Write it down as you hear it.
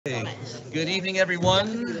Okay. Good evening,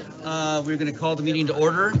 everyone. We're going to call the meeting to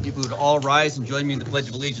order. If you would all rise and join me in the Pledge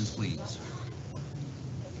of Allegiance, please.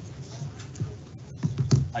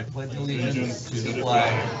 I pledge allegiance to the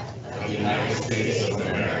flag of the United States of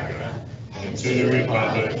America and to the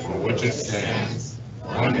republic for which it stands,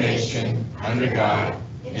 one nation, under God,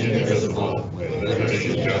 indivisible, with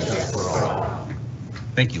liberty and justice for all.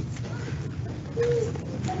 Thank you.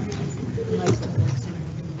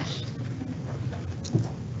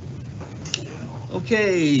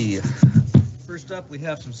 Okay, first up, we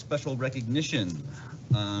have some special recognition.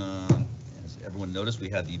 As everyone noticed, we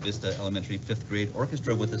have the Vista Elementary 5th grade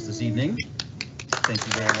orchestra with us this evening. Thank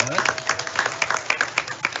you very much.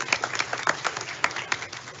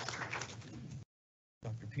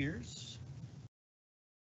 Dr. Pierce.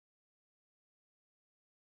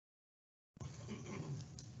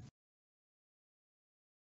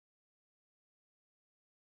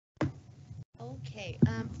 Okay,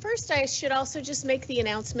 first I should also just make the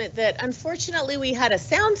announcement that unfortunately we had a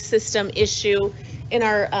sound system issue in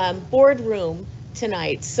our boardroom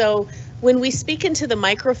tonight. So when we speak into the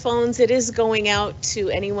microphones, it is going out to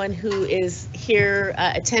anyone who is here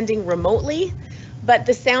attending remotely, but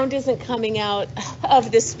the sound isn't coming out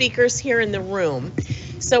of the speakers here in the room.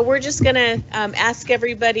 So we're just going to ask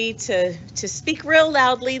everybody to speak real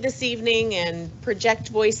loudly this evening and project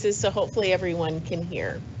voices so hopefully everyone can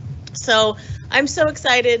hear. So I'm so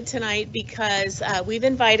excited tonight because we've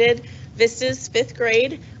invited Vista's 5th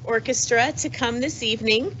grade orchestra to come this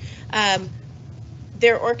evening.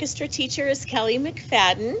 Their orchestra teacher is Kelly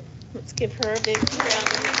McFadden. Let's give her a big round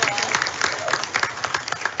of applause.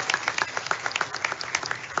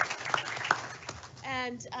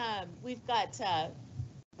 And we've got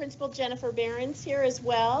Principal Jennifer Behrens here as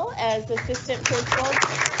well as Assistant Principal.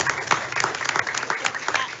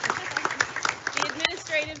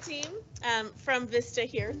 Team from Vista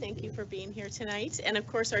here. Thank you for being here tonight. And of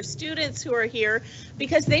course our students who are here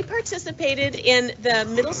because they participated in the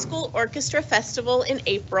Middle School Orchestra Festival in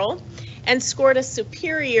April and scored a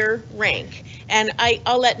superior rank. And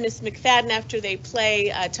I'll let Ms. McFadden after they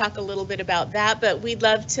play talk a little bit about that, but we'd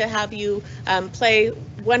love to have you play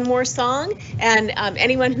one more song, and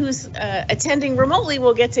anyone who's attending remotely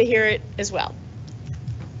will get to hear it as well.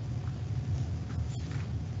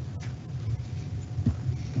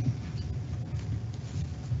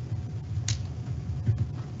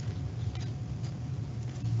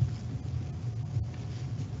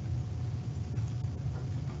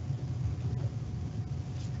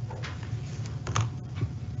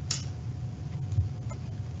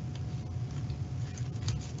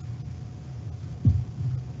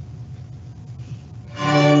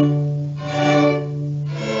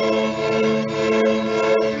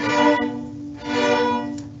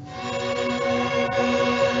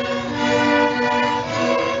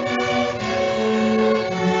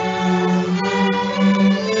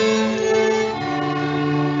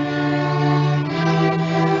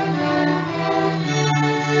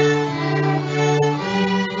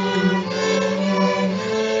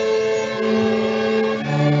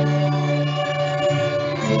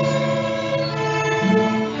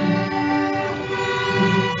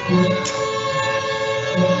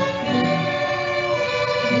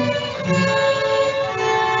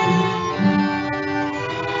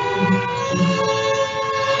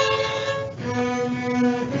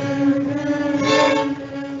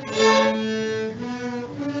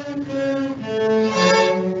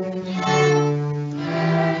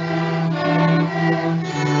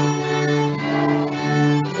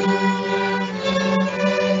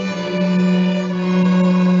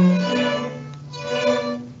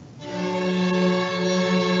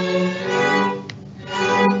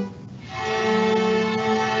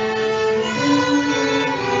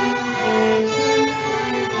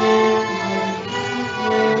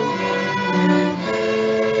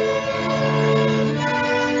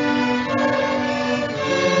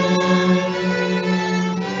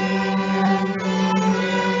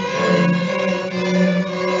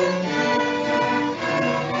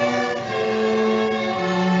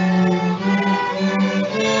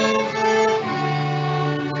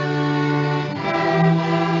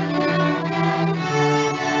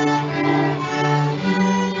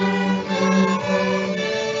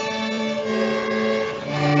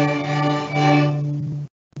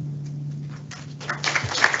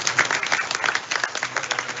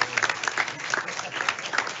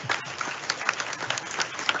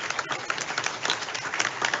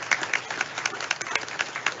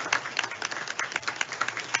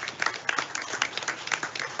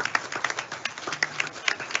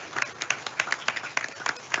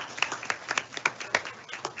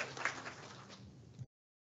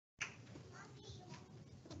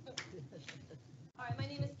 Hi, my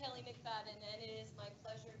name is Kelly McFadden, and it is my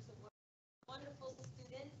pleasure to work with wonderful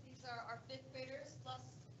students. These are our fifth graders plus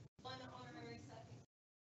one honorary second.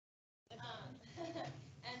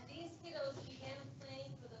 And these kiddos began playing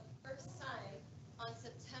for the first time on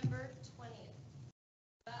September 20th.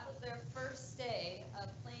 That was their first day of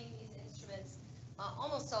playing these instruments,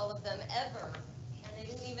 almost all of them ever. And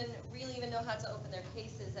they didn't really even know how to open their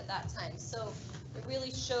cases at that time. So it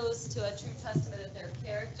really shows to a true testament of their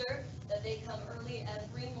character that they come early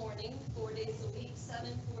every morning, 4 days a week,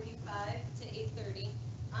 7:45 to 8:30.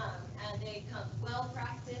 And they come well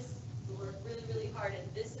practiced, work really, really hard.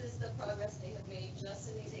 And this is the progress they have made just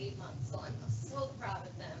in these 8 months. So I'm so proud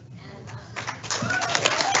of them. And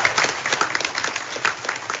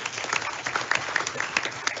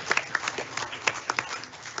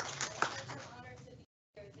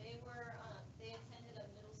they attended a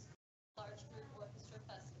middle school large group orchestra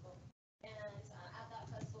festival, and at that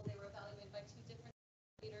festival they were evaluated by two different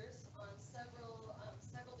leaders on several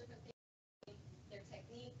different things: their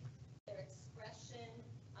technique, their expression,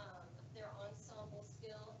 their ensemble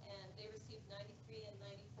skill, and they received 93 and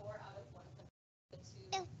 94 out of 100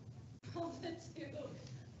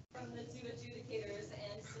 from the two adjudicators,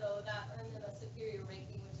 and so that earned them a superior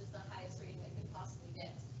ranking, which is the highest rating they could possibly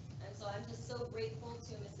get. And so I'm just so grateful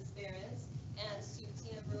to Mrs. Behrens and to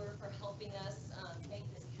Tina Brewer for helping us make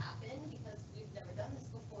this happen, because we've never done this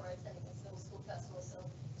before, attending this middle school festival. So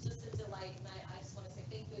it's just a delight, and I just want to say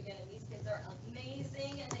thank you again. And these kids are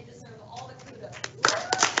amazing, and they deserve all the kudos.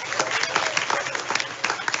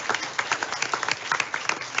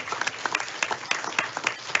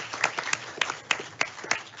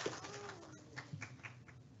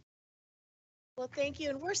 Well, thank you,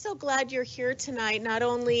 and we're so glad you're here tonight, not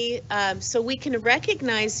only so we can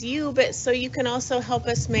recognize you, but so you can also help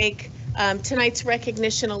us make tonight's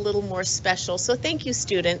recognition a little more special. So thank you,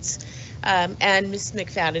 students, and Ms.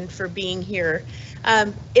 McFadden for being here.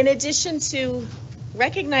 In addition to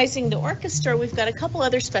recognizing the orchestra, we've got a couple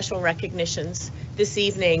other special recognitions this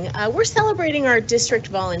evening. We're celebrating our district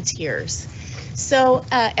volunteers. So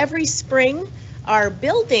every spring, our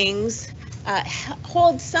buildings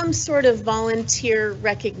hold some sort of volunteer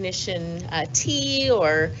recognition tea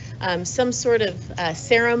or some sort of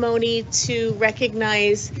ceremony to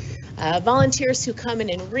recognize volunteers who come in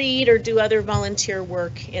and read or do other volunteer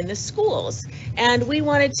work in the schools. And we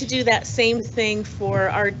wanted to do that same thing for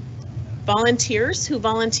our volunteers who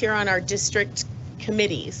volunteer on our district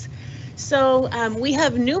committees. So we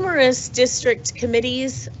have numerous district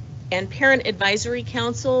committees and parent advisory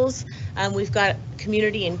councils. We've got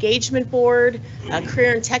community engagement board,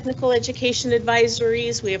 career and technical education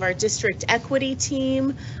advisories. We have our district equity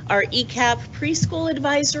team, our ECAP preschool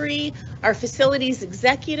advisory, our facilities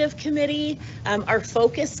executive committee, our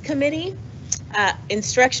focus committee,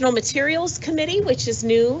 instructional materials committee, which is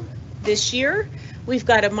new this year. We've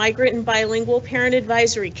got a migrant and bilingual parent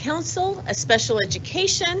advisory council, a special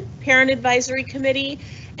education parent advisory committee,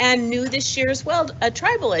 and new this year as well, a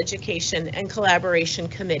tribal education and collaboration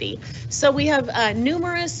committee. So we have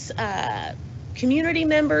numerous community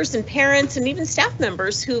members and parents and even staff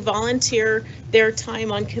members who volunteer their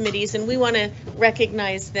time on committees, and we want to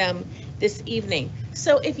recognize them this evening.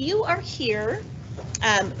 So if you are here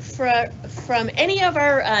from any of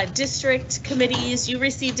our district committees, you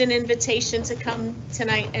received an invitation to come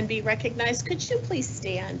tonight and be recognized, could you please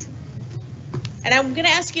stand? And I'm going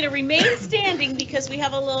to ask you to remain standing because we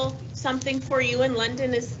have a little something for you, and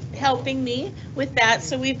London is helping me with that.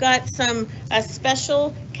 So we've got some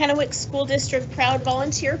special Kennewick School District Proud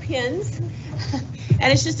Volunteer pins.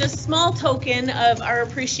 And it's just a small token of our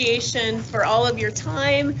appreciation for all of your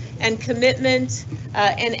time and commitment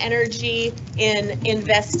and energy in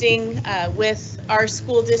investing with our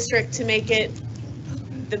school district to make it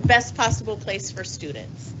the best possible place for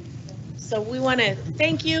students. So we want to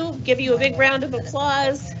thank you, give you a big round of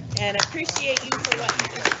applause, and appreciate you for what you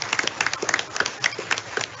do.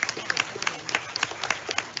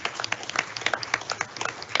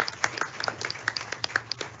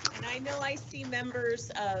 And I know I see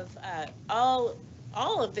members of all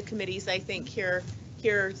of the committees, I think, here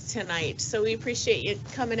tonight. So we appreciate you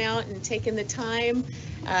coming out and taking the time.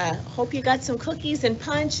 Hope you got some cookies and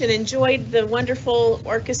punch and enjoyed the wonderful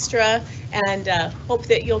orchestra, and hope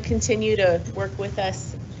that you'll continue to work with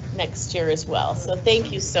us next year as well. So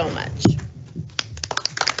thank you so much.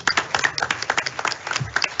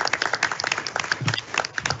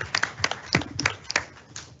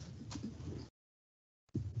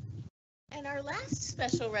 And our last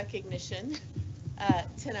special recognition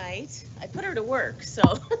tonight, I put her to work, so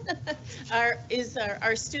is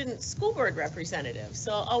our student school board representative.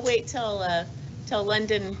 So I'll wait till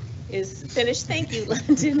London is finished. Thank you,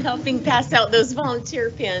 London, helping pass out those volunteer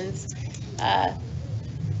pins.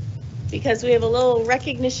 Because we have a little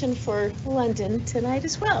recognition for London tonight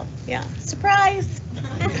as well. Yeah, surprise.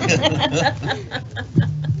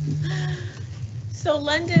 So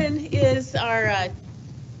London is our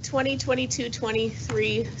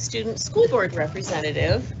 2022-23 student school board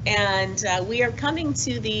representative, and we are coming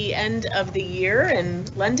to the end of the year,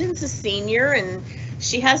 and London's a senior, and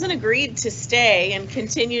she hasn't agreed to stay and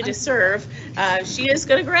continue to serve. She is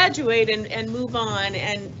going to graduate and move on.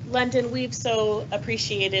 And London, we've so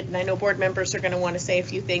appreciated, and I know board members are going to want to say a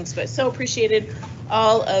few things, but so appreciated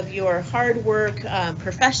all of your hard work,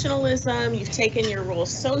 professionalism. You've taken your role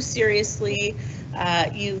so seriously.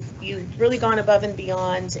 You've really gone above and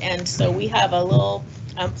beyond. And so we have a little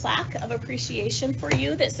plaque of appreciation for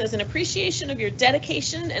you that says, an appreciation of your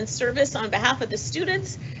dedication and service on behalf of the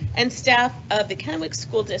students and staff of the Kennewick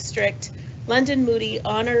School District. London Moody,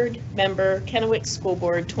 honored member, Kennewick School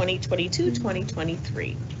Board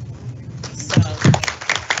 2022-2023. So.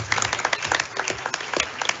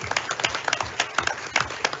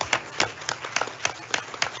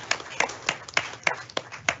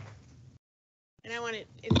 And I want to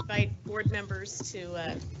invite board members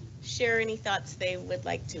to share any thoughts they would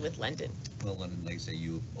like to with London. Well, London, like I say,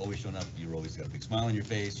 you've always shown up. You've always got a big smile on your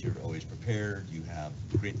face. You're always prepared. You have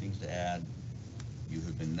great things to add. You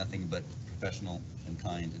have been nothing but professional and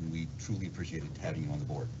kind, and we truly appreciated having you on the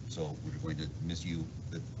board. So we're going to miss you,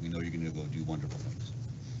 but we know you're going to go do wonderful things.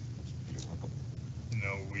 You're welcome. You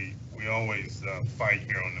know, we always fight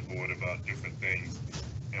here on the board about different things.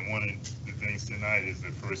 And one of the things tonight is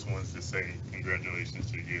the first ones to say congratulations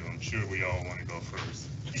to you. I'm sure we all want to go first.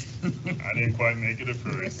 I didn't quite make it at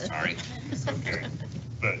first. Sorry. It's okay.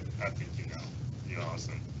 But I think you're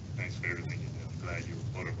awesome. Thanks for everything you do. I'm glad you were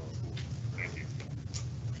part of our school. Thank you.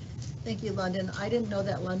 Thank you, London. I didn't know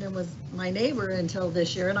that London was my neighbor until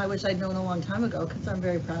this year, and I wish I'd known a long time ago because I'm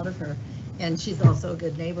very proud of her. And she's also a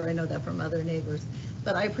good neighbor. I know that from other neighbors.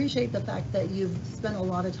 But I appreciate the fact that you've spent a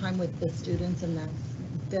lot of time with the students, and that's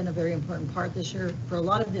been a very important part this year for a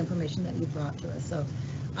lot of the information that you brought to us. So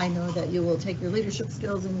I know that you will take your leadership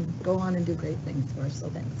skills and go on and do great things for us. So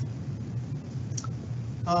thanks.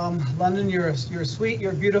 London, you're sweet,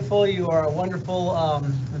 you're beautiful, you are a wonderful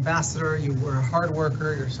ambassador, you were a hard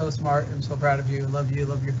worker, you're so smart. I'm so proud of you, love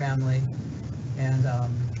your family, and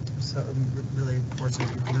so I'm really fortunate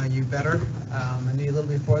to know you better. I knew you a little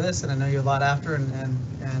before this, and I know you a lot after, and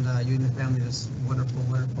you and the family are just wonderful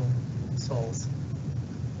souls.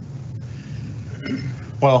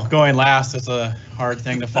 Well, going last is a hard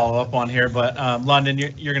thing to follow up on here, but London,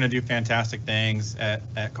 you're going to do fantastic things at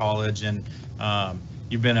college, and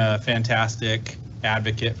you've been a fantastic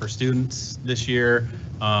advocate for students this year,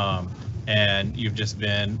 and you've just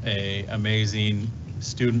been an amazing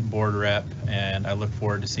student board rep, and I look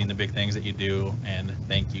forward to seeing the big things that you do, and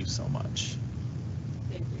thank you so much.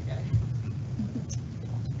 Thank you, guys.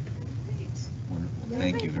 Wonderful.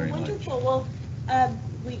 Thank you very much. Wonderful. Well,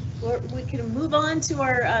 we can move on to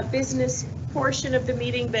our business portion of the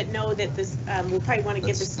meeting, but know that this we'll probably want to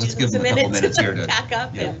give the Let's give students a them a couple minute minutes to here to pack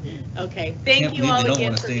up. yeah. And, okay, thank you all They don't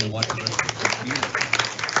again want to for stay being and watch here. the rest of the meeting.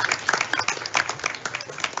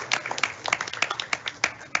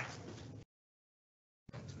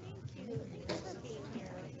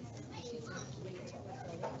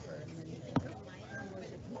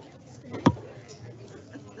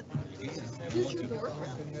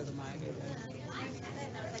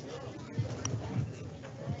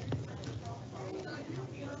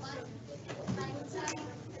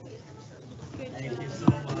 Thank you so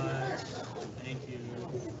much. Thank you.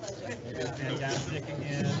 You're fantastic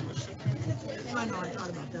again. I know I thought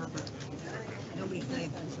about that, but nobody's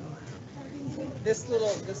saying that, so. This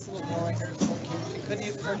little girl right here is so cute. She couldn't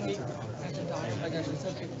even, her feet, oh my gosh, she's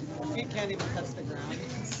so cute. Her feet can't even touch the ground.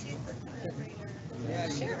 Yeah,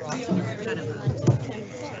 she's awesome. Kind of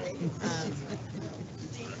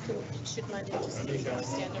Should London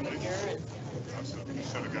just stand over here and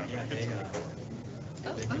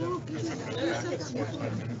Oh, good. I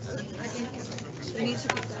think we need to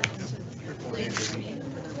put that into plan.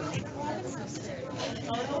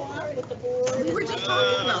 with the board? We were just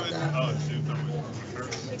talking about that. Oh, shoot.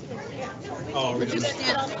 Oh,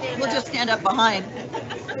 We'll just stand up behind.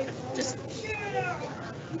 Just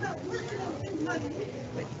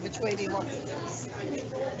Which way do you want?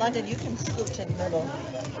 London, you can scoot to the middle.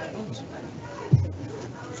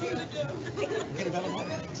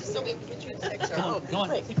 Just so we can get you a picture. Come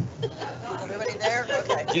on. Everybody there?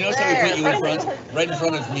 Okay. You notice how we put you in front, right in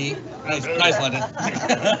front of me? Nice, London.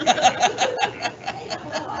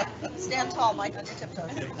 Stand tall, Mike, on your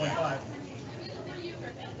tiptoes.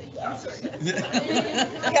 I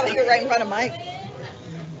gotta get right in front of Mike.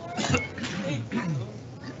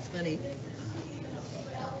 That's funny.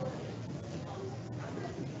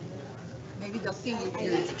 Maybe they'll see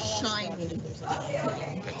you're shining.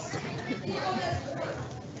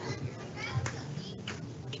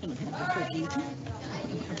 Can I have a cookie?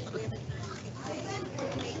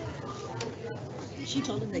 She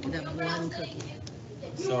told him they could have one cookie.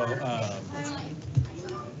 So,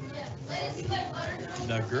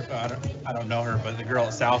 the girl, I don't know her, but the girl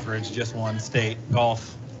at Southridge just won state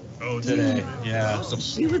golf today. Yeah.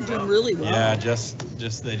 She was doing really well. Yeah,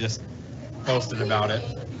 they just posted about it.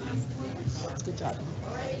 Good job.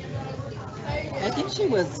 I think she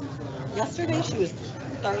was, yesterday she was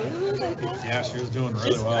third, I think. Yeah, she was doing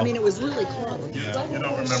really well. I mean, it was really close. Yeah. You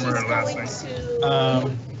don't remember her last name?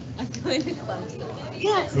 I'm going to Clemson.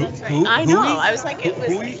 Yes, that's right. I know, I was like, it was.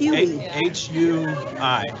 Huey.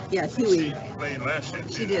 H-U-I. Yeah, Huey. She played last year.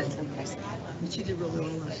 She did. She did really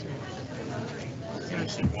well last year. And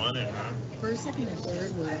she won it, huh? First, second, and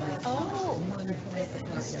third were like Oh. 1 point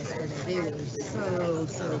apart yesterday. They were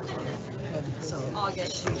so close. So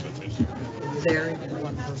August. very good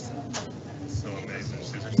one person. So amazing.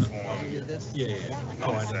 She's performed. Yeah.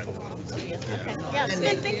 Oh, I did. Yeah, it's And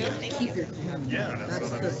good, thank you. keep your calm. Yeah, That's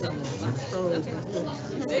what the I thing. It's so good.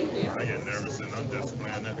 I get nervous and I'm just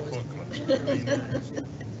playing at the court club.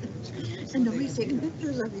 And nobody's taking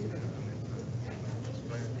pictures of you.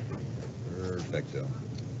 Perfecto.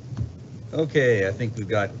 Okay, I think we've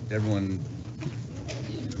got everyone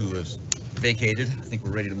who has vacated. I think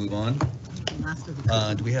we're ready to move on. Last of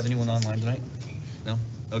the Do we have anyone online tonight? No?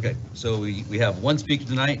 Okay, so we have one speaker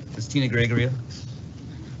tonight, Ms. Tina Gregory.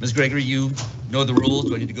 Ms. Gregory, you know the rules.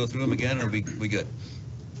 Do I need to go through them again, or are we good?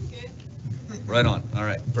 Good. Right on. All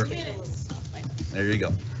right, perfect. There you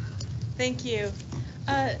go. Thank you.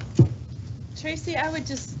 Tracy, I would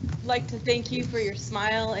just like to thank you for your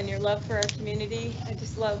smile and your love for our community. I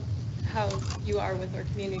just love how you are with our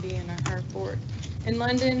community and our board. In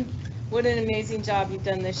London, what an amazing job you've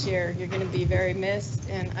done this year. You're going to be very missed,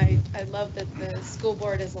 and I love that the school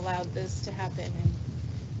board has allowed this to happen, and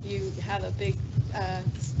you have a big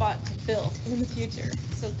spot to fill in the future.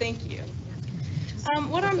 So thank you.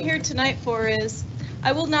 What I'm here tonight for is,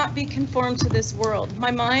 I will not be conformed to this world. My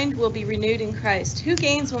mind will be renewed in Christ. Who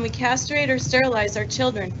gains when we castrate or sterilize our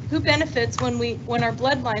children? Who benefits when our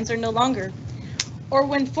bloodlines are no longer? Or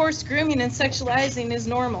when forced grooming and sexualizing is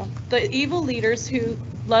normal? The evil leaders who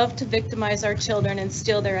love to victimize our children and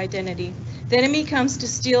steal their identity. The enemy comes to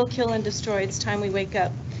steal, kill, and destroy. It's time we wake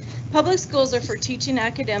up. Public schools are for teaching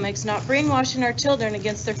academics, not brainwashing our children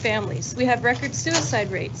against their families. We have record suicide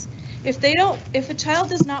rates. If a child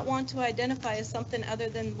does not want to identify as something other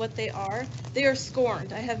than what they are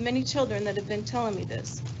scorned. I have many children that have been telling me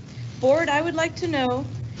this. Board, I would like to know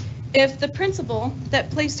if the principal that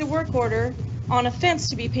placed a work order on a fence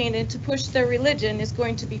to be painted to push their religion is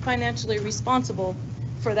going to be financially responsible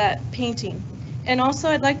for that painting. And also,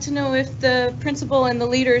 I'd like to know if the principal and the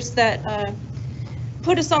leaders that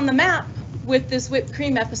put us on the map with this whipped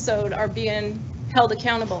cream episode are being held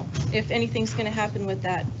accountable, if anything's going to happen with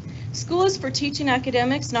that. School is for teaching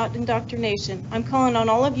academics, not indoctrination. I'm calling on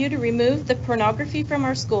all of you to remove the pornography from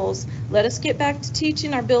our schools. Let us get back to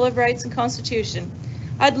teaching our Bill of Rights and Constitution.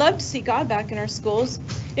 I'd love to see God back in our schools.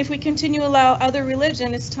 If we continue to allow other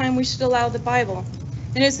religion, it's time we should allow the Bible.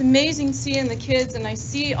 And it's amazing seeing the kids, and I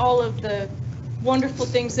see all of the wonderful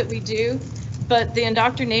things that we do, but the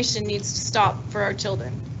indoctrination needs to stop for our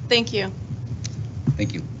children. Thank you.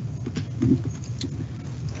 Thank you.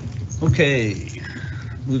 Okay,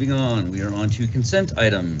 moving on. We are on to consent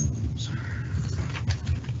items.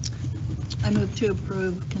 I move to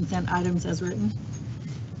approve consent items as written.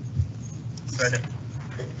 Second.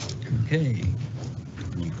 Okay.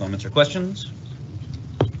 Any comments or questions?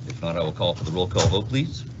 If not, I will call for the roll call vote,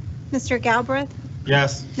 please. Mr. Galbraith?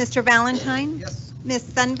 Yes. Mr. Valentine? Yes. Ms.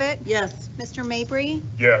 Sunvit? Yes. Mr. Mabry?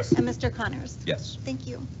 Yes. And Mr. Connors? Yes. Thank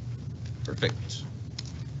you. Perfect.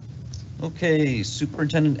 Okay,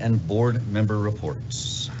 superintendent and board member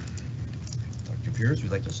reports. Dr. Pierce, would you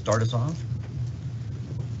like to start us off?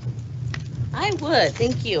 I would,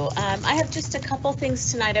 thank you. I have just a couple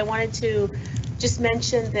things tonight. I wanted to just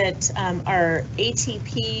mention that our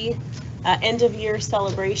ATP end of year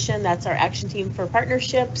celebration, that's our action team for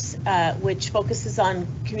partnerships, which focuses on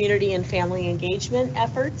community and family engagement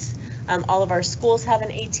efforts. All of our schools have an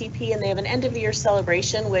ATP, and they have an end of year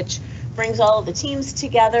celebration, which brings all of the teams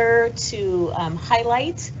together to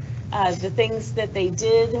highlight the things that they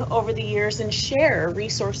did over the years and share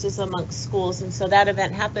resources amongst schools. And so that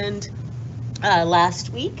event happened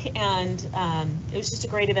last week, and it was just a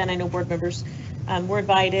great event. I know board members were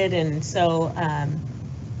invited, and so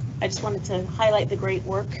I just wanted to highlight the great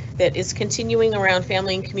work that is continuing around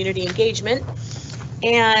family and community engagement.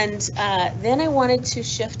 And then I wanted to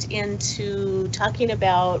shift into talking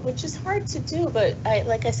about, which is hard to do, but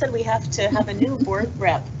like I said, we have to have a new board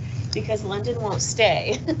rep because London won't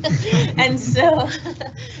stay. And so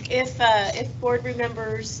if board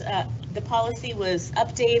remembers, the policy was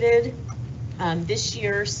updated this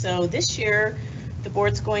year. So this year, the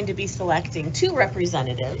board's going to be selecting 2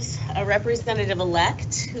 representatives, a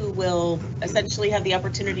representative-elect who will essentially have the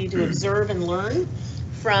opportunity to observe and learn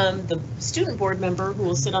from the student board member who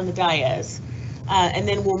will sit on the dais, and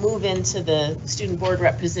then we'll move into the student board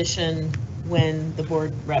rep position when the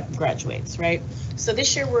board rep graduates, right? So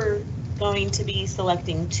this year we're going to be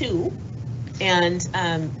selecting 2, and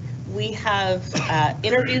we have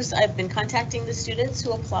interviews. I've been contacting the students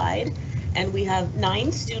who applied, and we have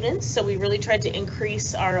 9 students, so we really tried to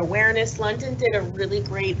increase our awareness. London did a really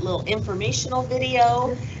great little informational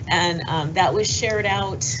video, and that was shared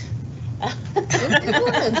out.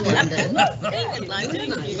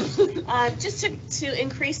 Just to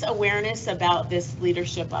increase awareness about this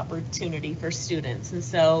leadership opportunity for students. And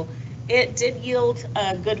so it did yield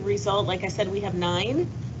a good result. Like I said, we have 9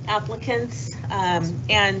 applicants,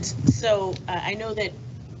 and so I know that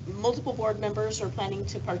multiple board members are planning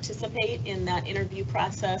to participate in that interview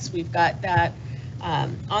process. We've got that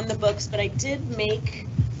on the books, but I did make,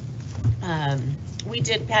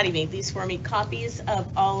 Patty made these for me, copies of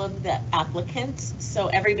all of the applicants, so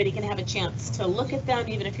everybody can have a chance to look at them,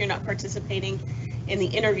 even if you're not participating in the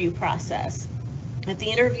interview process. At the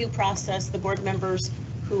interview process, the board members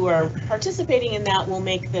who are participating in that will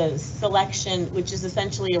make the selection, which is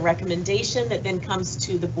essentially a recommendation that then comes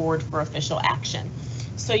to the board for official action.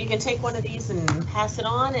 So you can take one of these and pass it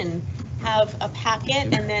on and have a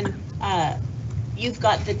packet, and then you've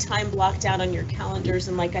got the time blocked out on your calendars.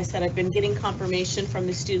 And like I said, I've been getting confirmation from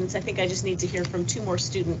the students. I think I just need to hear from 2 more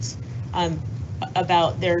students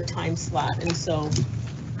about their time slot. And so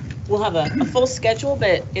we'll have a full schedule,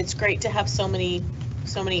 but it's great to have so many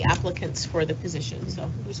applicants for the position. So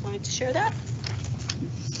I just wanted to share that.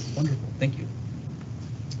 Wonderful, thank you.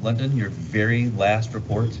 London, your very last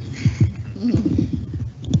report.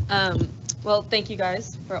 Well, thank you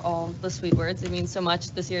guys for all the sweet words. It means so much.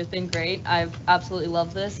 This year has been great. I've absolutely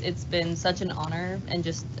loved this. It's been such an honor and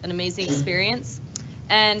just an amazing experience.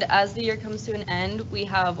 And as the year comes to an end, we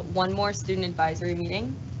have one more student advisory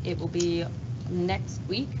meeting. It will be next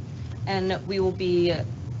week, and we will be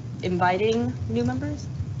inviting new members.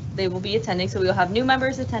 They will be attending, so we will have new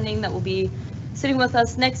members attending that will be sitting with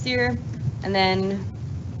us next year, and then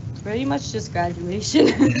pretty much just graduation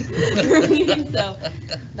for me. So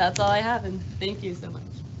that's all I have, and thank you so much.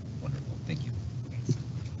 Wonderful, thank you.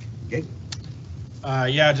 Okay.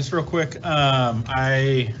 Yeah, just real quick,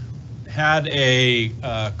 I had a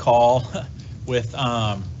call with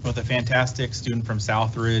a fantastic student from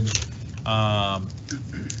Southridge,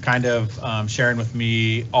 kind of sharing with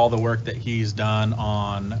me all the work that he's done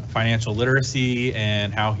on financial literacy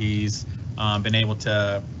and how he's been able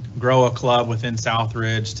to grow a club within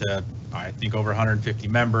Southridge to, I think, over 150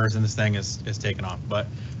 members, and this thing is taken off. But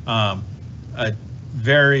a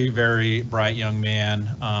very, very bright young man,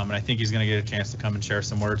 and I think he's going to get a chance to come and share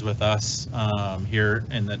some words with us here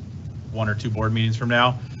in the 1 or 2 board meetings from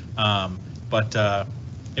now. But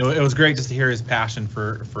it was great just to hear his passion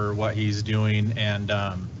for what he's doing, and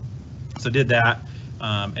so did that.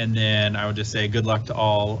 And then I would just say good luck to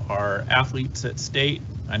all our athletes at state.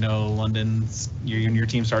 I know London's, your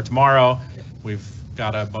team start tomorrow. We've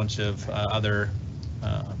got a bunch of other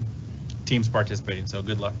teams participating, so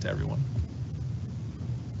good luck to everyone.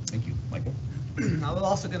 Thank you, Michael. I was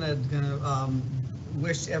also gonna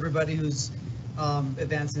wish everybody who's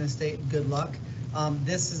advancing the state good luck.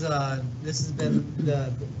 This has been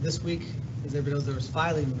this week, as everybody knows, there was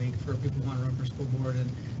filing week for people who want to run for school board,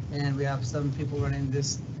 and we have some people running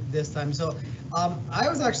this time. So I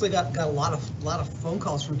was actually got a lot of phone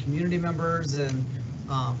calls from community members and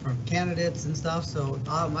from candidates and stuff. So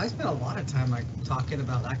I spent a lot of time like talking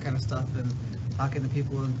about that kind of stuff and talking to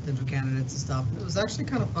people and potential candidates and stuff. It was actually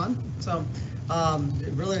kind of fun. So I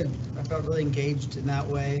felt really engaged in that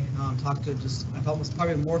way. I've almost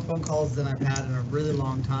probably more phone calls than I've had in a really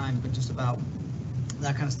long time, but just about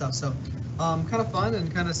that kind of stuff. So kind of fun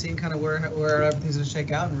and kind of seeing kind of where everything's gonna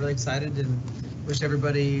shake out, and really excited, and wish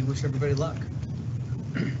everybody luck.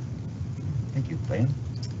 Thank you, Diane.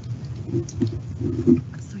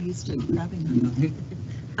 So used to grabbing them.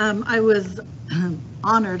 I was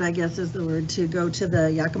honored, I guess is the word, to go to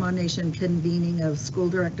the Yakima Nation convening of school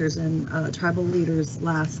directors and tribal leaders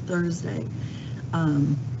last Thursday.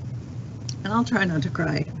 And I'll try not to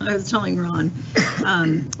cry. I was telling Ron,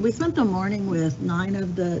 we spent the morning with 9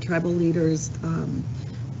 of the tribal leaders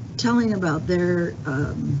telling about their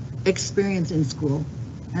experience in school.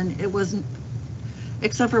 And it wasn't,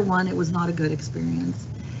 except for one, it was not a good experience.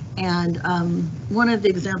 And one of the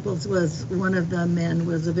examples was one of the men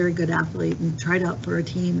was a very good athlete and tried out for a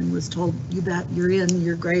team and was told, you bet, you're in,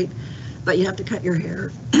 you're great, but you have to cut your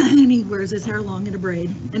hair. And he wears his hair long in a braid,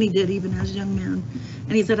 and he did even as a young man.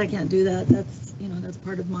 And he said, I can't do that. That's, you know, that's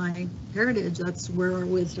part of my heritage. That's where our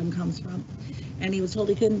wisdom comes from. And he was told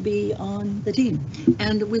he couldn't be on the team.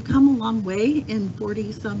 And we've come a long way in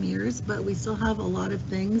 40 some years, but we still have a lot of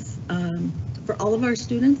things for all of our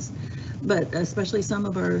students, but especially some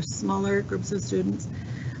of our smaller groups of students.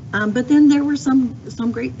 But then there were some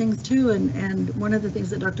great things too. And one of the things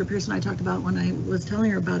that Dr. Pierce and I talked about when I was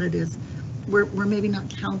telling her about it is we're maybe not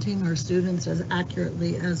counting our students as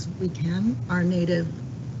accurately as we can, our Native,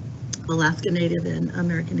 Alaska Native and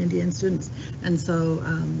American Indian students. And so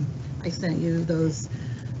I sent you those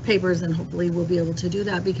papers, and hopefully we'll be able to do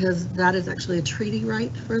that, because that is actually a treaty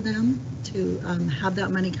right for them to have that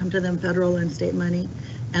money come to them, federal and state money.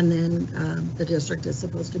 And then the district is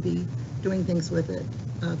supposed to be doing things with it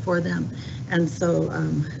for them. And so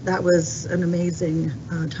that was an amazing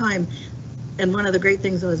time. And one of the great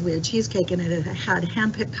things was we had cheesecake, and it had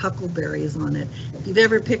hand-picked huckleberries on it. If you've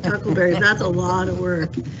ever picked huckleberries, that's a lot of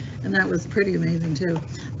work. And that was pretty amazing too.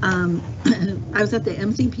 I was at the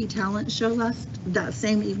MCP talent show that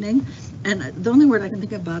same evening. And the only word I can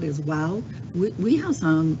think about is wow. We have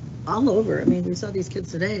some all over. I mean, we saw these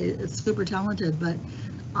kids today, it's super talented, but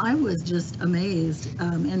I was just amazed.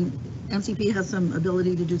 And MCP has some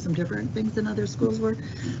ability to do some different things than other schools were.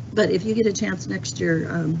 But if you get a chance next year,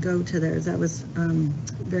 go to theirs. That was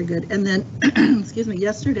very good. And then, excuse me,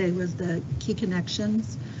 yesterday was the Key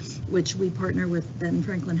Connections, which we partner with Ben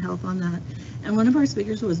Franklin Health on that. And one of our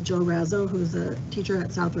speakers was Joe Razzo, who's a teacher at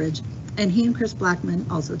Southridge. And he and Chris Blackman,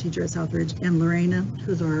 also a teacher at Southridge, and Lorena,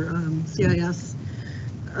 who's our CIS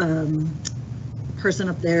person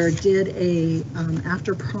up there, did a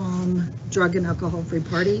after prom drug and alcohol free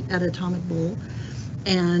party at Atomic Bowl.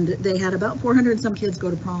 And they had about 400 and some kids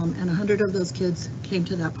go to prom, and 100 of those kids came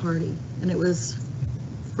to that party. And it was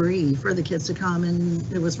free for the kids to come, and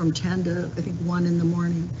it was from 10 to I think 1 in the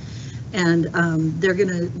morning. And they're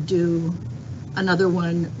gonna do another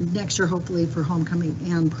one next year, hopefully for homecoming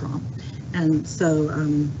and prom. And so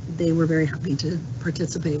they were very happy to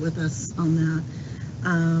participate with us on that.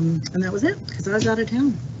 And that was it, because I was out of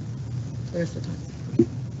town the rest of the time.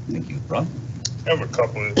 Thank you. Ron? I have a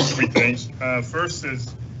couple of 3 things. First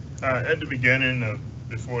is, at the beginning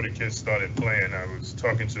before the kids started playing, I was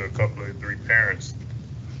talking to a couple of 3 parents,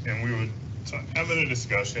 and we were having a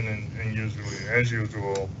discussion, and usually, as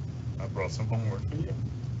usual, I brought some homework for you,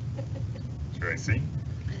 Tracy.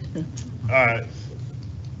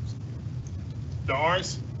 The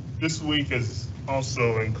arts this week has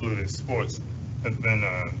also included sports. Has been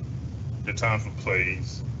the time for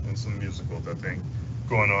plays and some musicals, I think,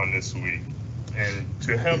 going on this week. And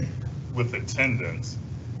to help with attendance,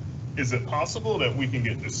 is it possible that we can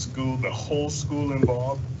get the whole school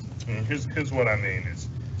involved? And here's what I mean is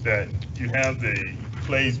that you have the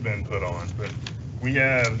plays been put on, but we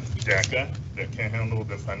have DACA that can handle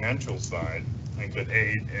the financial side and could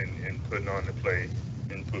aid in putting on the play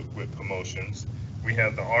and put with promotions. We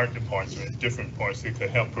have the art department, different parts that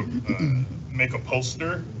could help make a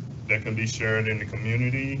poster that can be shared in the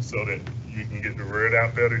community so that you can get the word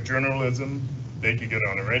out better. Journalism, they could get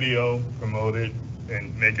on the radio, promote it,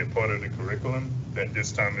 and make it part of the curriculum. That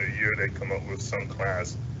this time of the year, they come up with some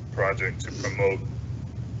class project to promote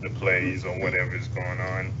the plays or whatever is going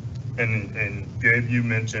on. And Gabe, you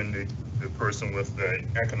mentioned the person with the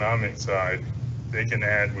economic side. They can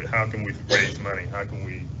add with how can we raise money? How can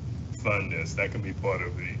we fund this? That can be part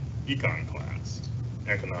of the econ class,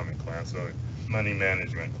 economic class, or money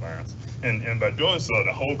management class. And by doing so,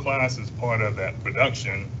 the whole class is part of that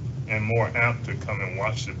production and more apt to come and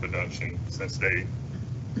watch the production since they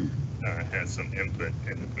had some input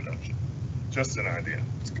in the production. Just an idea.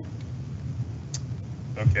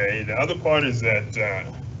 Okay, the other part is that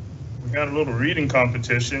we got a little reading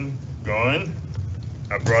competition going.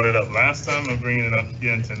 I brought it up last time, I'm bringing it up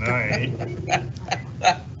again tonight.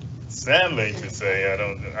 Sadly to say,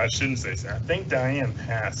 I shouldn't say, I think Diane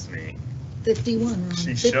passed me. 51, Ron.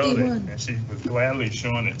 She 51. showed it, and she was gladly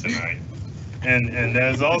showing it tonight. And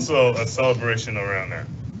there's also a celebration around that.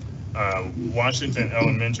 Washington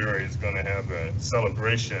Elementary is going to have a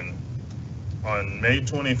celebration on May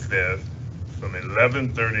 25th from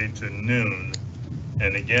 11:30 to noon,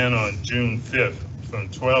 and again on June 5th from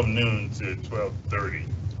 12 noon to 12:30.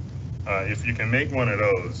 If you can make one of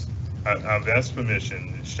those, I've asked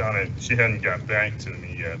permission. Shauna, she hadn't got back to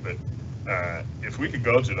me yet, but if we could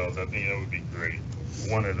go to those, I think that would be great.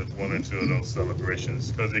 One or two of those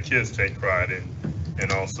celebrations, because the kids take pride in,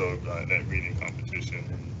 and also that reading competition.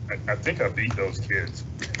 And I think I beat those kids.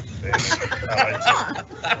 And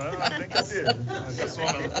I think I did. I just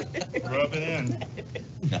want to rub it in.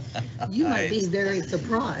 You might be very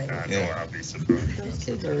surprised. I know I'll be surprised. Those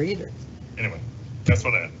kids are readers. Anyway, that's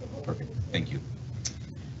what I have. Perfect, thank you.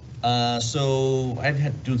 So I've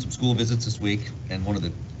had doing some school visits this week, and one of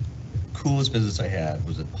the coolest visits I had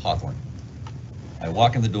was at Hawthorne. I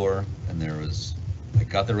walk in the door, and I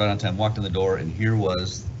got there right on time, walked in the door, and here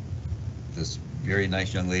was this very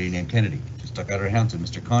nice young lady named Kennedy. She stuck out her hand and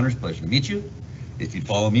said, "Mr. Connors, pleasure to meet you. If you'd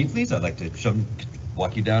follow me, please, I'd like to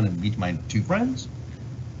walk you down and meet my two friends."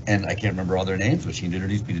 And I can't remember all their names, but she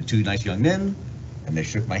introduced me to two nice young men, and they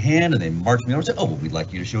shook my hand, and they marched me over and said, "Oh, well, we'd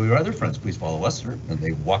like you to show your other friends. Please follow us, sir." And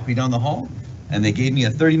they walked me down the hall, and they gave me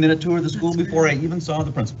a 30-minute tour of the school before I even saw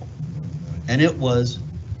the principal. And it was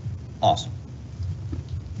awesome.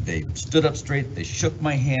 They stood up straight, they shook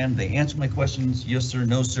my hand, they answered my questions, "Yes, sir,"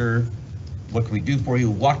 "No, sir," "What can we do for you?"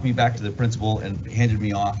 Walked me back to the principal and handed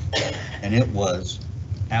me off, and it was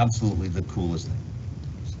absolutely the coolest thing.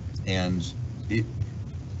 And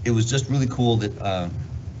it was just really cool that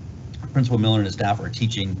Principal Miller and his staff are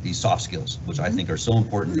teaching these soft skills, which I think are so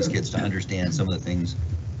important to these kids to understand some of the things,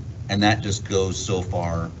 and that just goes so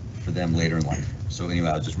far for them later in life. So anyway,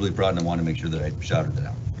 I was just really proud, and I wanted to make sure that I shouted that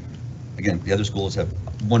out. Again, the other schools have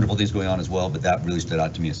wonderful things going on as well, but that really stood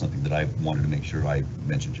out to me as something that I wanted to make sure I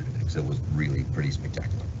mentioned here today, because it was really pretty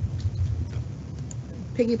spectacular.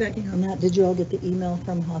 Piggybacking on that, did you all get the email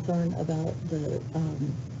from Hawthorne about the,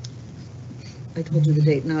 I told you the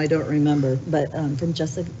date, now I don't remember, but from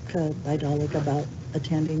Jessica Vidalic about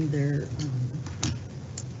attending their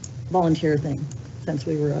volunteer thing, since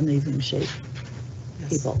we were Amazing Shape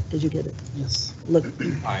people. Did you get it? Yes. Look,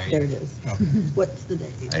 there it is. Okay. What's the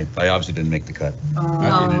date? I obviously didn't make the cut. No,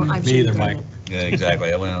 didn't. I'm Me sure either, you Mike. got Yeah,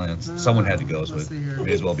 exactly. Well, someone had to go, so Let's it see here.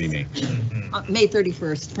 may as well be me. it. May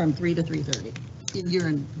 31st from 3 to 3:30. You're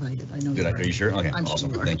invited, I know. Are you sure? Okay, I'm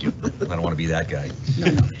awesome. sure. Thank you. I don't want to be that guy.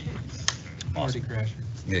 No, no. Party Awesome. crasher.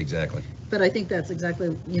 Yeah, exactly. But I think that's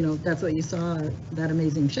exactly, that's what you saw, that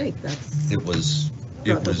Amazing Shape. That's, It was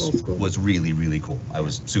really, really cool. I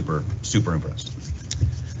was super, super impressed.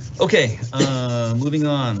 Okay, moving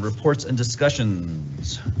on, reports and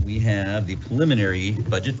discussions. We have the preliminary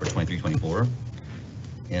budget for 23-24.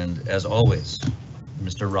 And as always,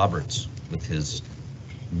 Mr. Roberts with his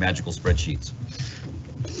magical spreadsheets.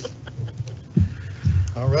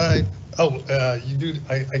 All right. Oh,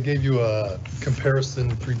 I gave you a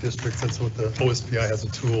comparison pre-districts. That's what the OSPI has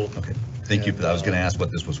a tool. Okay, thank you. I was going to ask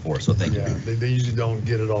what this was for, so thank you. Yeah, they usually don't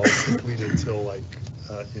get it all completed until like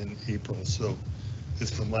in April. So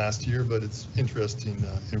it's from last year, but it's interesting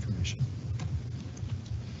information.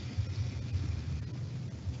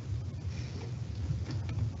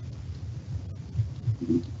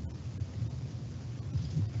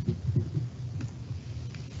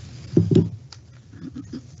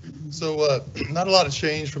 So not a lot of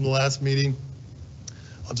change from the last meeting.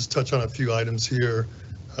 I'll just touch on a few items here.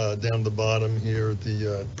 Down the bottom here,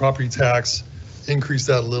 the property tax increased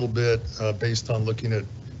that a little bit based on looking at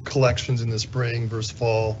collections in the spring versus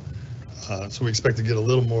fall. So we expect to get a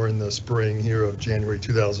little more in the spring here of January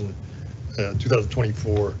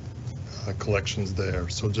 2024 collections there.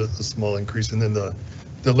 So just a small increase. And then the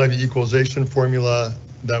levy equalization formula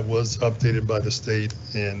that was updated by the state,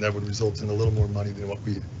 and that would result in a little more money than what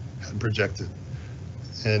we had projected.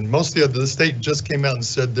 And mostly the state just came out and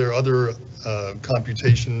said their other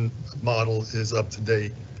computation model is up to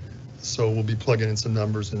date. So we'll be plugging in some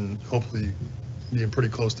numbers and hopefully being pretty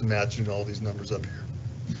close to matching all these numbers up here.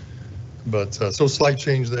 But so slight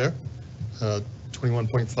change there,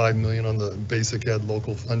 21.5 million on the basic ed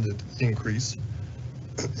local funded increase.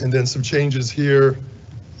 And then some changes here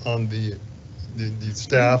on the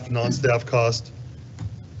staff, non-staff cost.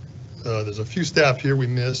 There's a few staff here we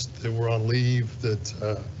missed that were on leave that,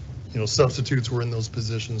 substitutes were in those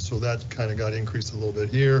positions. So that kind of got increased a little bit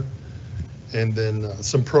here. And then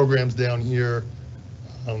some programs down here.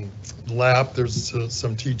 LAP, there's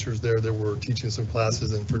some teachers there that were teaching some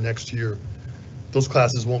classes, and for next year, those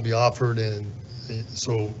classes won't be offered, and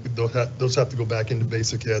so those have to go back into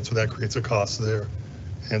basic ed, so that creates a cost there.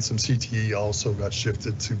 and some CTE also got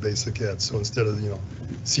shifted to basic ed. So instead of,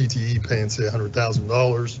 CTE paying, say,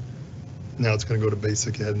 $100,000, now it's going to go to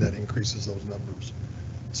basic ed, and that increases those numbers.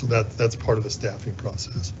 So that's part of the staffing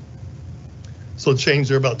process. So change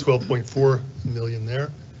there, about 12.4 million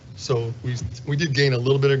there. So we did gain a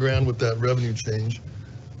little bit of ground with that revenue change,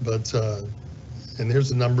 but and here's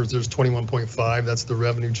the numbers. There's 21.5, that's the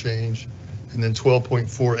revenue change, and then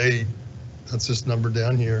 12.48, that's this number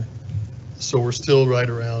down here. So we're still right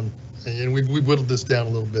around, and we've whittled this down a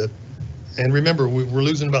little bit. And remember, we're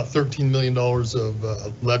losing about $13 million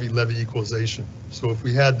of levy equalization. So if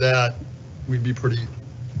we had that, we'd be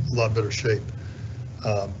a lot better shape.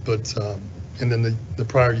 And then the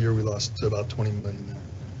prior year, we lost about 20 million there.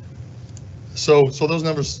 So those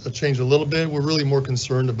numbers changed a little bit. We're really more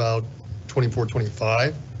concerned about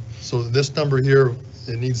 24-25. So this number here,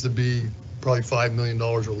 it needs to be probably $5 million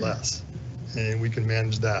or less, and we can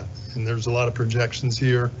manage that. And there's a lot of projections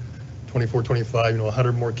here. 24-25,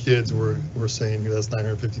 100 more kids, we're saying that's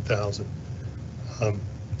 950,000.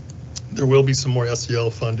 There will be some more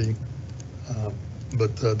SEL funding,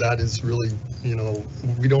 but that is really,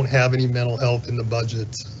 we don't have any mental health in the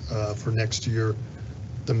budget for next year.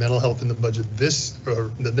 The mental health in the budget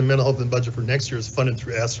the mental health in the budget for next year is funded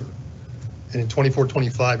through ESSER. And in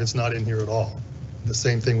 24-25, it's not in here at all. The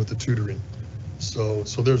same thing with the tutoring. So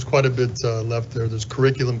there's quite a bit left there. There's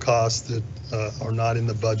curriculum costs that are not in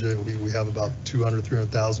the budget. We have about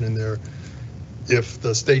 300,000 in there. If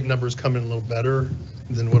the state numbers come in a little better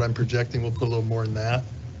than what I'm projecting, we'll put a little more in that.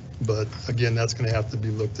 But again, that's going to have to be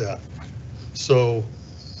looked at. So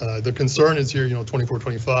the concern is here,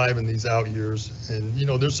 24-25 and these out years. And,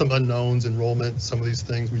 there's some unknowns, enrollment, some of these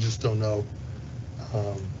things we just don't know.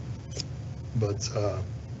 But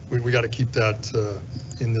we got to keep that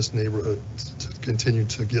in this neighborhood to continue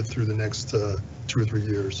to get through the next 2 or 3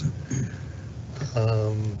 years.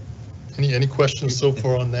 Any questions so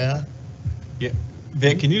far on that? Yeah,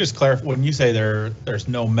 Vic, can you just clarify, when you say there's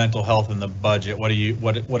no mental health in the budget, what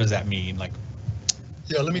does that mean? Like,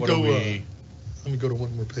 yeah, let me go to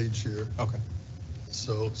one more page here. Okay.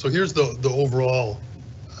 So here's the overall.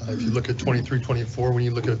 If you look at 23-24, when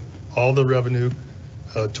you look at all the revenue,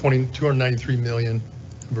 293 million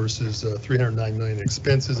versus 309 million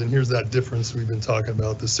expenses, and here's that difference we've been talking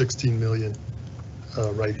about, the 16 million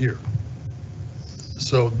right here.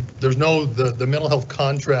 So there's the mental health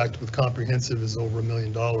contract with comprehensive is over $1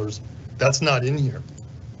 million. That's not in here.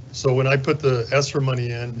 So when I put the ESSER money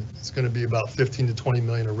in, it's going to be about 15 to 20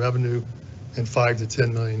 million of revenue, and 5 to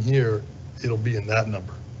 10 million here. It'll be in that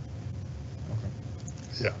number.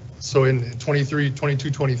 Okay. Yeah. So in 23,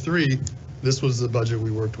 this was the budget we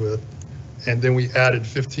worked with, and then we added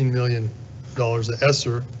 $15 million of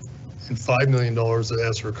ESSER and $5 million of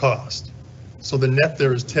ESSER cost. So the net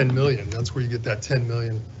there is 10 million. That's where you get that 10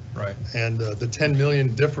 million. Right. And the 10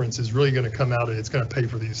 million difference is really going to come out, and it's going to pay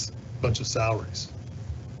for these bunch of salaries.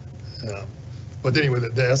 But anyway,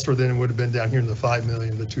 the ESSER then would have been down here in the 5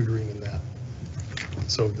 million, the tutoring and that.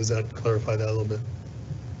 So does that clarify that a little bit?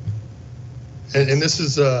 And this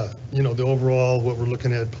is, the overall, what we're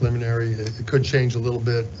looking at preliminary. It could change a little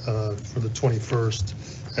bit for the 21st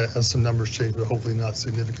as some numbers change, but hopefully not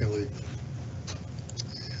significantly.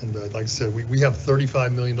 And like I said, we have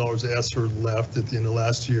 $35 million of ESSER left at the end of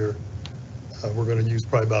last year. We're going to use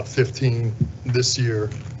probably about 15 this year,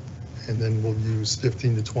 and then we'll use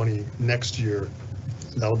 15 to 20 next year.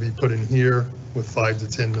 And that'll be put in here with 5 to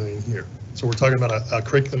 10 million here. So we're talking about a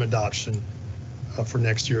curriculum adoption for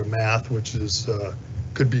next year of math, which is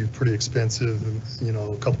could be pretty expensive,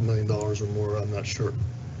 a couple $1 million or more, I'm not sure.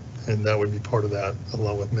 And that would be part of that,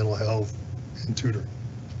 along with mental health and tutoring.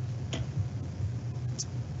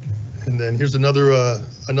 And then here's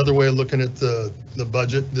another way of looking at the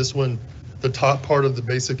budget. This one, the top part of the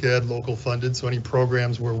basic ed, local funded. So any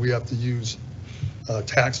programs where we have to use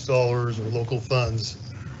tax dollars or local funds.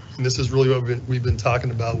 And this is really what we've been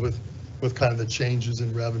talking about with kind of the changes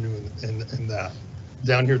in revenue and that.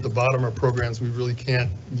 Down here at the bottom are programs we really can't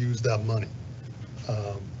use that money.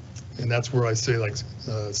 And that's where I say, like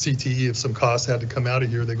CTE, if some costs had to come out of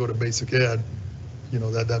here, they go to basic ed,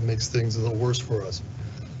 that makes things a little worse for us.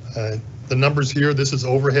 The numbers here, this is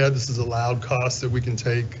overhead. This is allowed costs that we can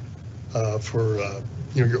take for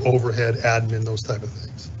your overhead, admin, those type of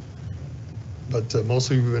things. But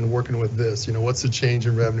mostly we've been working with this. What's the change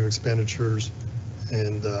in revenue expenditures,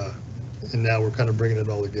 and now we're kind of bringing it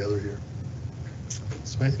all together here.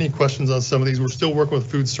 So any questions on some of these? We're still working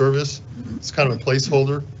with food service. It's kind of a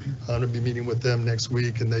placeholder. I'm going to be meeting with them next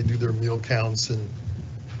week, and they do their meal counts and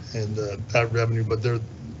that revenue, but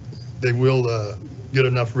they will get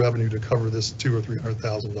enough revenue to cover this $200,000 or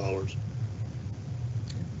 $300,000.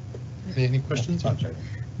 Any questions?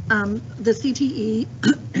 The CTE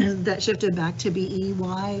that shifted back to BE,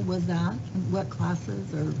 why was that? What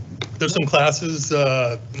classes or? There's some classes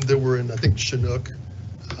that were in, I think, Chinook.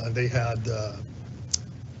 They had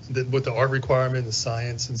with the art requirement, the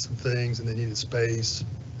science and some things, and they needed space.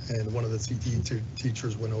 And one of the CTE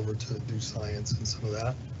teachers went over to do science and some of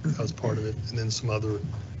that. That was part of it. And then some other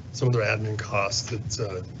admin costs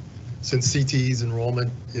that since CTE's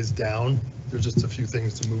enrollment is down, there's just a few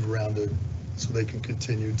things to move around so they can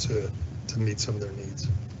continue to meet some of their needs.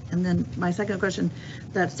 And then my second question,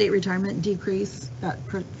 that state retirement decrease, that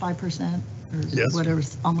 5% or Yes. whatever,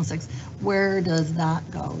 almost 6, where does that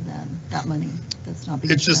go then, that money that's not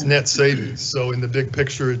being It's just spent? net savings. So in the big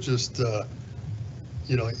picture, it just,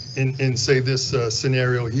 in say this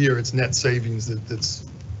scenario here, it's net savings that's,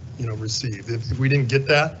 received. If we didn't get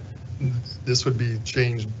that, this would be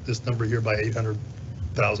changed, this number here by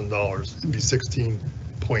 $800,000. It'd be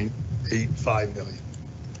 16.85 million.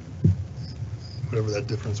 Whatever that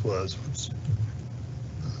difference was.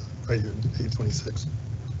 Right here, 826.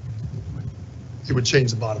 It would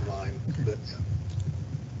change the bottom line a bit, yeah.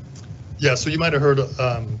 Yeah, so you might have heard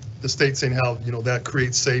the state saying how, that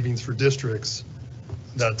creates savings for districts,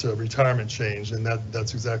 that retirement change, and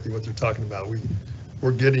that's exactly what they're talking about.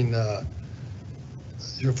 We're getting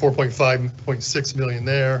 4.6 million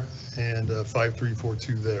there and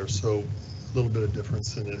 5,342 there, so a little bit of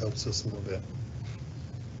difference, and it helps us a little bit.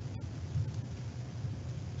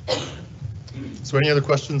 So any other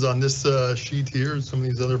questions on this sheet here, some of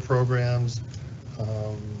these other programs?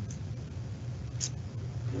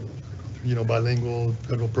 Bilingual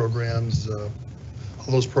federal programs, all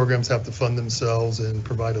those programs have to fund themselves and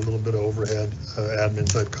provide a little bit of overhead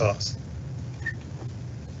admin type costs.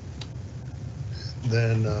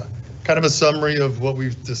 Then kind of a summary of what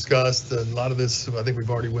we've discussed. A lot of this, I think we've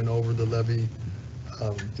already went over the levy.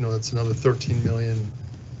 That's another 13 million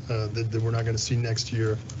that we're not going to see next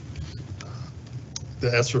year.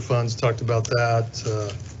 The ESSER funds, talked about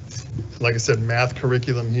that. Like I said, math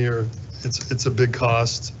curriculum here, it's a big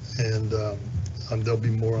cost, and there'll be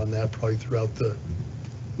more on that probably throughout the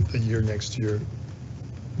year next year.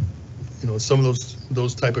 Some of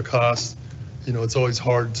those type of costs, it's always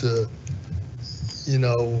hard to,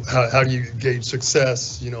 how do you gauge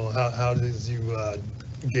success? How does you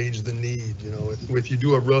gauge the need? If you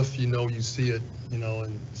do a roof, you see it,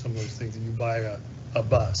 and some of those things. And you buy a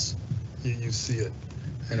bus, you see it.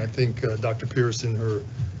 And I think Dr. Pierce in her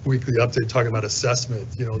weekly update talking about assessment,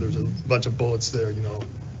 there's a bunch of bullets there,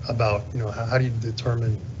 about, how do you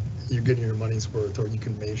determine you're getting your money's worth, or you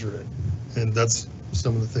can measure it. And that's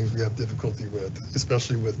some of the things we have difficulty with,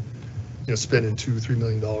 especially with, spending $2-3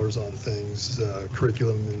 million on things,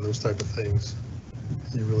 curriculum and those type of things.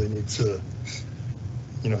 You really need to,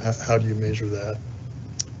 how do you measure that?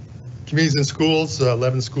 Communities and schools,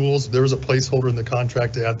 11 schools. There was a placeholder in the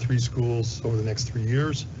contract to add 3 schools over the next 3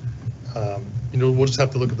 years. We'll just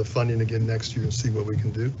have to look at the funding again next year and see what we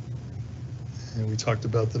can do. And we talked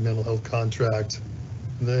about the mental health contract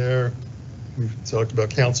there. We've talked about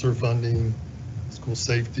counselor funding, school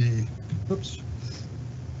safety. Oops.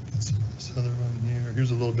 This other one here.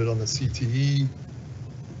 Here's a little bit on the CTE.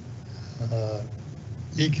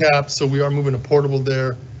 ECAP, so we are moving to portable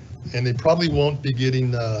there. And they probably won't be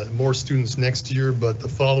getting more students next year, but the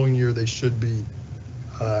following year they should be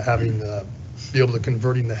be able to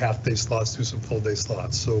converting the half-day slots to some full-day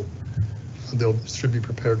slots. So should be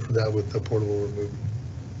prepared for that with the portable removal.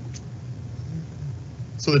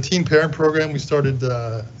 So the teen parent program, we started,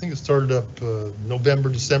 I think it started up November,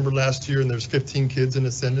 December last year, and there's 15 kids in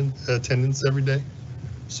attendance every day.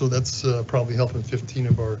 So that's probably helping 15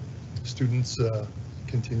 of our students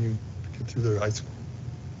continue to get through their high school.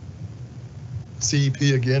 CEP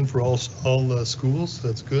again for all schools,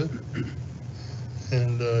 that's good.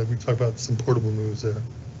 And we talked about some portable moves there.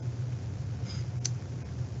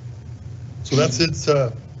 So that's it,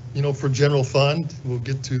 for general fund. We'll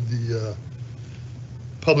get to the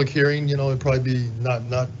public hearing, it'll probably be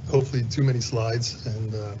not hopefully too many slides,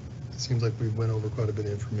 and it seems like we went over quite a bit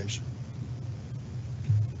of information.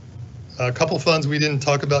 A couple funds we didn't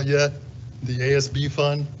talk about yet, the ASB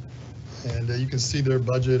fund, and you can see their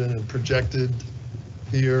budget and projected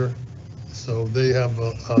here. So they have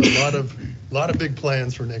a lot of big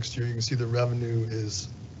plans for next year. You can see the revenue is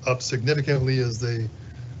up significantly as they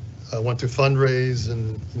want to fundraise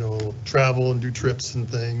and travel and do trips and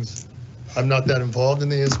things. I'm not that involved in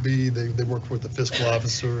the ASB. They work with the fiscal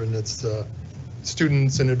officer, and it's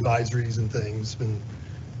students and advisories and things. And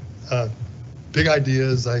big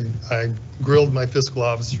ideas. I grilled my fiscal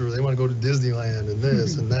officer. They want to go to Disneyland and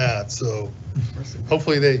this and that. So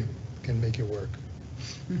hopefully they can make it work.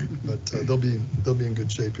 But they'll be in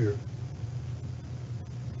good shape here.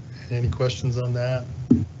 Any questions on that?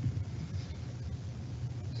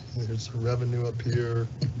 There's some revenue up here,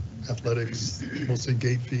 athletics, mostly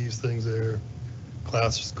gate fees, things there.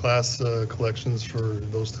 Class collections for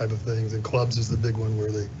those type of things, and clubs is the big one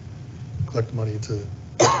where they collect money to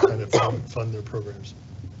kind of fund their programs.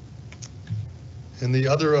 And the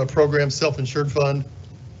other program, self-insured fund.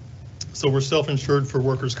 So we're self-insured for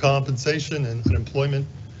workers' compensation and unemployment.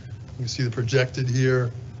 You see the projected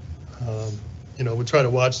here. You know, we try to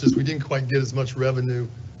watch this. We didn't quite get as much revenue.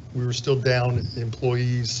 We were still down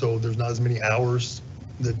employees, so there's not as many hours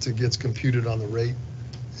that gets computed on the rate.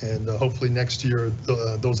 And hopefully next year,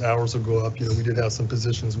 those hours will go up. You know, we did have some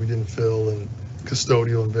positions we didn't fill, and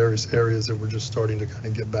custodial in various areas that we're just starting to kind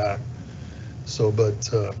of get back. So,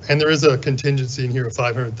 but, and there is a contingency in here of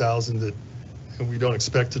 500,000 that we don't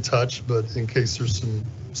expect to touch, but in case there's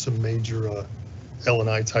some major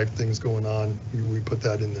L&I type things going on, we put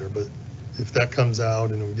that in there. But if that comes out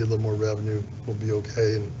and we get a little more revenue, we'll be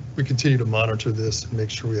okay. And we continue to monitor this and make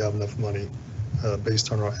sure we have enough money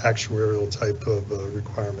based on our actuarial type of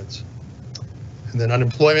requirements. And then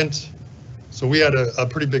unemployment. So we had a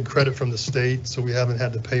pretty big credit from the state, so we haven't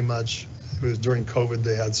had to pay much. It was during COVID,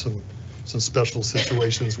 they had some special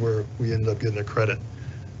situations where we ended up getting a credit.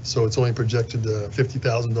 So it's only projected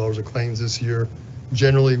 $50,000 of claims this year.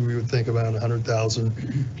 Generally, we would think about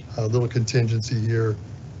 100,000, a little contingency here.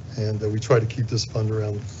 And we try to keep this fund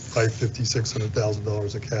around $550,000,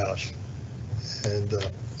 $600,000 of cash. And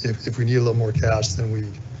if we need a little more cash, then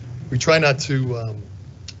we try not to,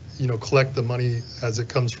 you know, collect the money as it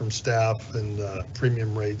comes from staff and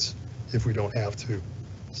premium rates if we don't have to.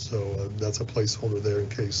 So that's a placeholder there in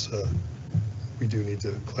case we do need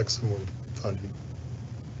to collect some more funding.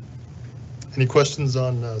 Any questions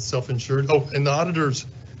on self-insured? Oh, and the auditors,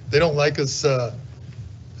 they don't like us.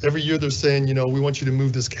 Every year they're saying, you know, we want you to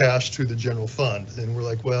move this cash to the general fund. And we're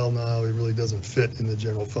like, well, no, it really doesn't fit in the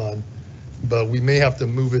general fund. But we may have to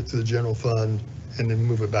move it to the general fund and then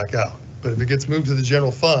move it back out. But if it gets moved to the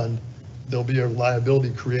general fund, there'll be a liability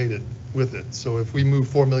created with it. So if we move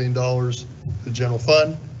 $4 million to the general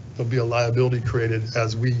fund, there'll be a liability created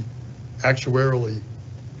as we actuarially,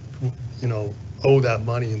 you know, owe that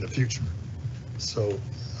money in the future. So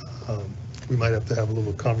we might have to have a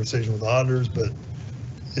little conversation with the auditors, but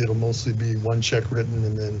it'll mostly be one check written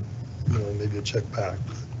and then, you know, maybe a check back.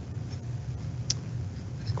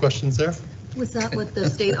 Any questions there? Was that what the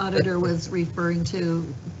state auditor was referring to?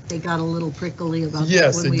 They got a little prickly about that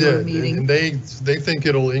yes, when we were Yes, meeting. they did. And they think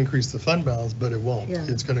it'll increase the fund balance, but it won't. Yeah.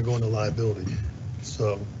 It's going to go into liability.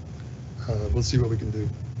 So we'll see what we can do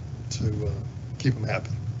to keep them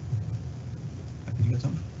happy. You got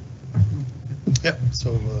something? Yeah,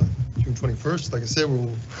 so June 21st, like I said,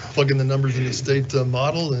 we'll plug in the numbers in the state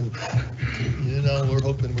model, and, you know, we're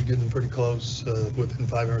hoping we're getting pretty close, within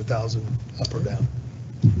 500,000 up or down.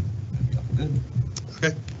 Good.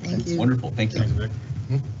 Okay. Thank you. Wonderful, thank you. Thanks, Vic.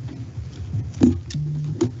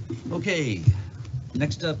 Okay,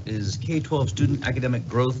 next up is K-12 student academic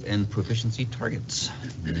growth and proficiency targets.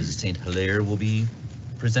 Ms. St. Hilaire will be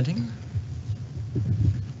presenting.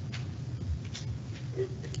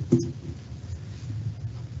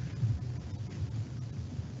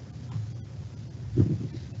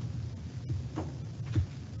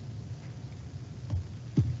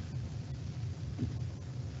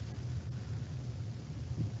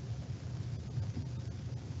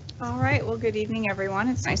 All right, well, good evening, everyone.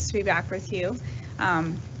 It's nice to be back with you.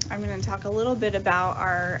 I'm going to talk a little bit about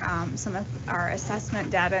our some of our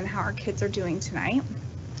assessment data and how our kids are doing tonight.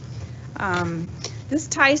 This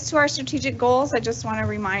ties to our strategic goals. I just want to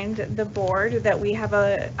remind the board that we have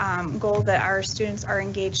a goal that our students are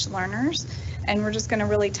engaged learners, and we're just going to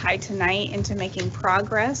really tie tonight into making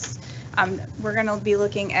progress. We're going to be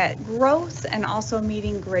looking at growth and also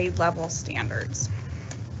meeting grade level standards.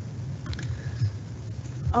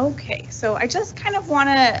 Okay, so I just kind of want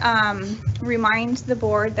to remind the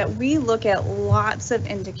board that we look at lots of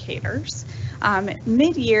indicators.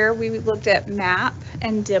 Mid-year, we looked at MAP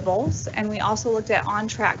and DIBELS, and we also looked at on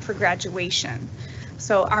track for graduation.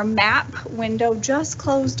 So our MAP window just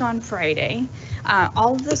closed on Friday.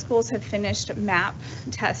 All of the schools have finished MAP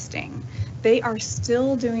testing. They are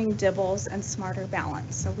still doing DIBELS and Smarter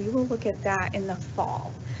Balance, so we will look at that in the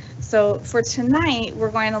fall. So for tonight,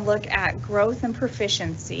 we're going to look at growth and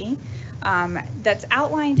proficiency that's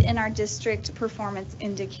outlined in our district performance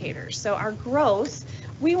indicators. So our growth,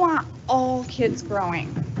 we want all kids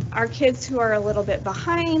growing. Our kids who are a little bit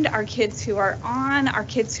behind, our kids who are on, our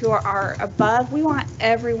kids who are above, we want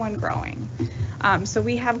everyone growing. So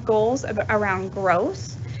we have goals around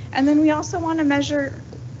growth, And then we also want to measure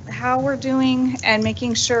how we're doing and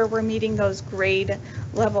making sure we're meeting those grade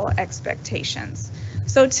level expectations.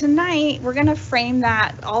 So tonight, we're going to frame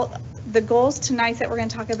that. All the goals tonight that we're going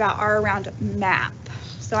to talk about are around MAP.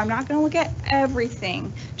 So I'm not going to look at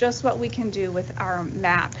everything, just what we can do with our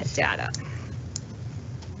MAP data.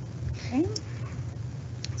 Okay.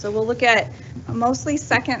 So we'll look at mostly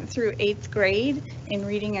 2nd through 8th grade in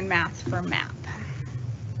reading and math for MAP.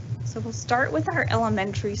 So we'll start with our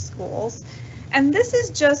elementary schools. And this is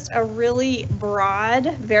just a really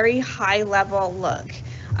broad, very high level look.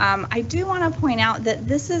 I do want to point out that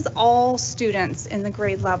this is all students in the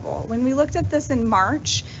grade level. When we looked at this in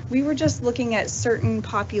March, we were just looking at certain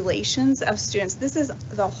populations of students. This is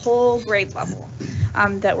the whole grade level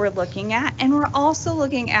that we're looking at. And we're also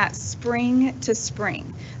looking at spring to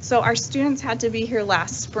spring. So our students had to be here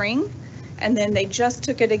last spring, and then they just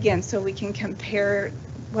took it again so we can compare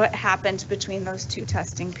what happened between those 2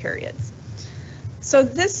 testing periods. So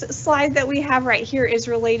this slide that we have right here is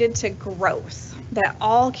related to growth, that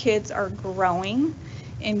all kids are growing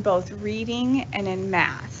in both reading and in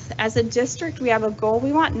math. As a district, we have a goal.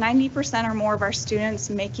 We want 90% or more of our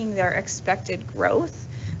students making their expected growth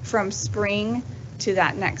from spring to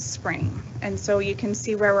that next spring. And so you can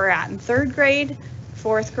see where we're at in 3rd grade,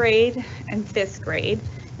 4th grade, and 5th grade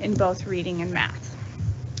in both reading and math.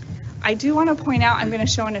 I do want to point out, I'm going to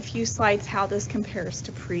show in a few slides how this compares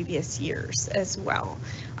to previous years as well.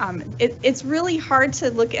 It's really hard to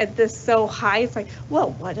look at this so high. It's like,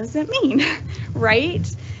 well, what does it mean,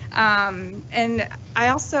 right? And I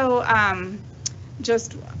also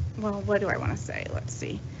well, what do I want to say? Let's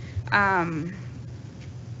see.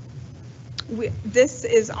 This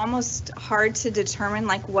is almost hard to determine,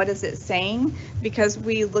 like, what is it saying, because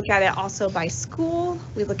we look at it also by school,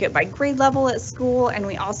 we look at it by grade level at school, and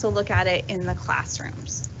we also look at it in the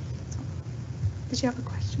classrooms. Did you have a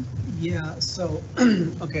question? Yeah, so,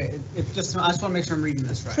 okay, I just want to make sure I'm reading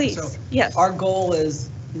this right. Please, So yes. our goal is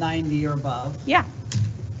 90 or above. Yeah.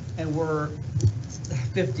 And we're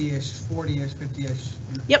 50-ish, 40-ish, 50-ish.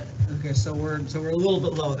 Yep. Okay, so we're a little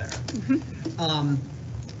bit low there. Mm-hmm.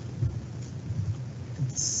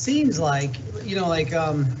 Seems like,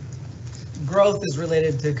 growth is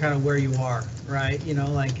related to kind of where you are, right?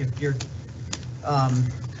 Like if you're,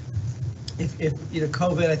 if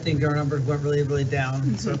COVID, I think our numbers went really, really down.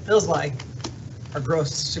 Mm-hmm. So it feels like our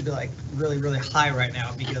growth should be like really, really high right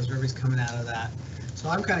now because everybody's coming out of that. So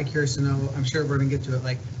I'm kind of curious to know, I'm sure we're gonna get to it,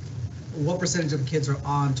 like what percentage of kids are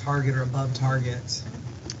on target or above target?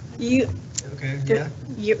 Okay, yeah.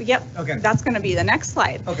 Yep. Okay. That's going to be the next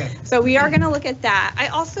slide. Okay. So we are going to look at that. I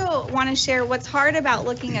also want to share what's hard about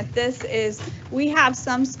looking at this is we have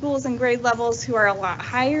some schools and grade levels who are a lot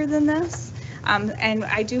higher than this. And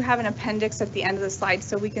I do have an appendix at the end of the slide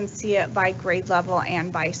so we can see it by grade level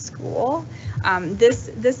and by school. This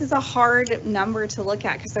is a hard number to look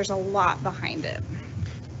at because there's a lot behind it.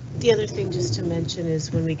 The other thing just to mention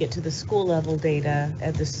is when we get to the school level data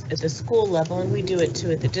at the school level, and we do it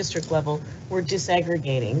too at the district level, we're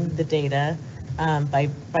disaggregating the data by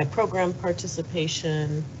program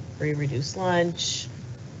participation, free reduced lunch,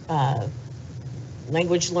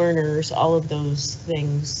 language learners, all of those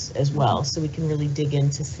things as well. So we can really dig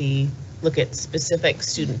in to look at specific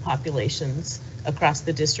student populations across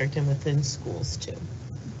the district and within schools too.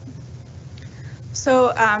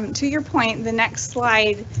 So to your point, the next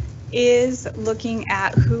slide is looking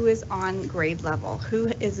at who is on grade level, who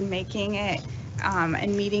is making it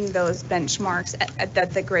and meeting those benchmarks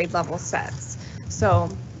that the grade level sets. So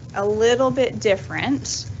a little bit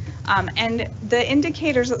different. And the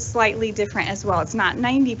indicators are slightly different as well. It's not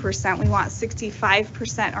 90%. We want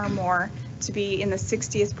 65% or more to be in the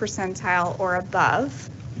 60th percentile or above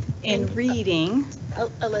in reading.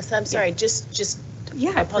 Alyssa, I'm sorry,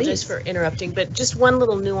 yeah, I apologize please. for interrupting, but just one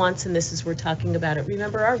little nuance in this as we're talking about it.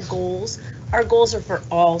 Remember our goals are for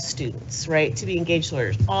all students, right? To be engaged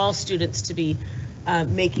learners, all students to be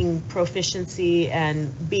making proficiency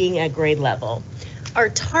and being at grade level. Our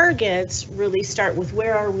targets really start with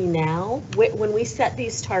where are we now? When we set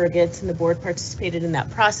these targets and the board participated in that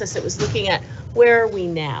process, it was looking at where are we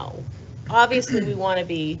now? Obviously, we want to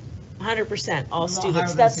be 100% all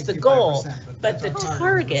students. That's the goal, but the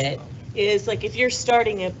target is like if you're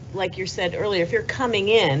starting at, like you said earlier, if you're coming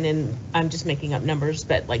in, and I'm just making up numbers,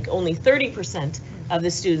 but like only 30% of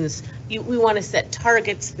the students, we want to set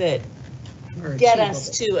targets that get us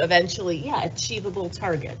to eventually, achievable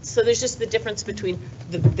targets. So there's just the difference between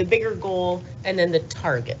the bigger goal and then the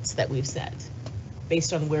targets that we've set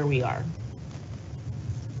based on where we are.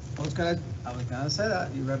 I was gonna say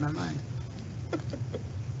that. You read my mind.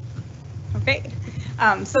 Okay,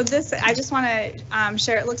 so this, I just want to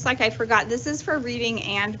share, it looks like I forgot, this is for reading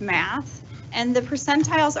and math, and the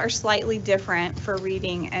percentiles are slightly different for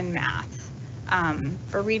reading and math.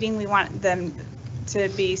 For reading, we want them to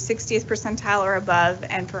be 60th percentile or above,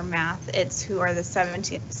 and for math, it's who are the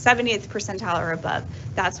 70th percentile or above.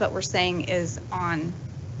 That's what we're saying is on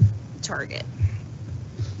target.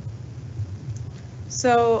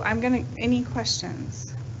 So I'm gonna, any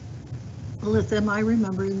questions? Melissa, am I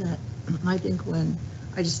remembering that? I think when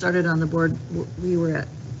I just started on the board, we were at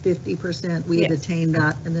 50%. We had Yes. attained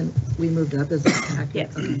that, and then we moved up. Is that accurate?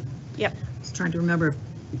 Yes. Okay. Yep. I was trying to remember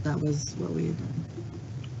if that was what we had done.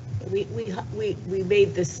 We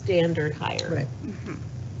made the standard higher.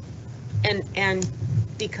 Right. And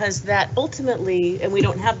because that ultimately, and we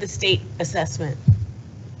don't have the state assessment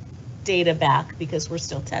data back because we're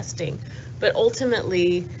still testing, but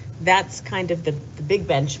ultimately, that's kind of the big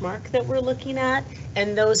benchmark that we're looking at.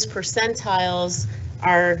 And those percentiles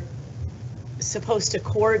are supposed to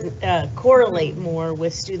correlate more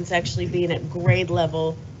with students actually being at grade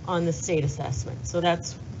level on the state assessment. So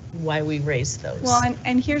that's why we raised those. Well,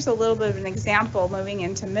 and here's a little bit of an example moving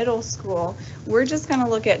into middle school. We're just going to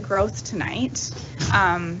look at growth tonight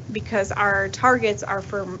because our targets are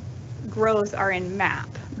for growth are in MAP,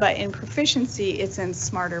 but in proficiency, it's in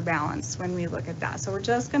smarter balance when we look at that. So we're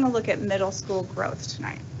just going to look at middle school growth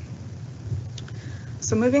tonight.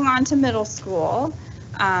 So moving on to middle school,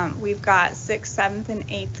 we've got 6th, 7th, and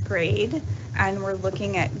 8th grade, and we're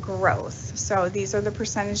looking at growth. So these are the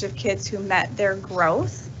percentage of kids who met their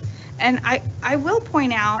growth. And I will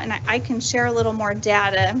point out, and I can share a little more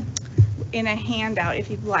data in a handout if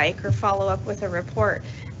you'd like, or follow up with a report.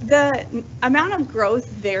 The amount of growth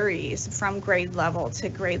varies from grade level to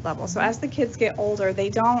grade level. So as the kids get older,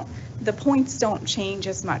 the points don't change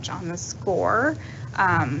as much on the score.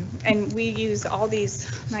 And we use all these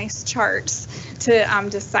nice charts to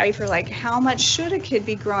decipher like how much should a kid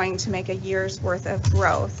be growing to make a year's worth of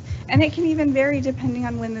growth. And it can even vary depending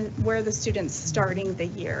on where the student's starting the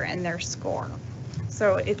year and their score.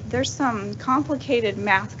 So there's some complicated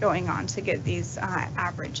math going on to get these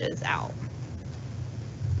averages out.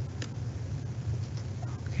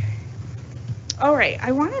 All right,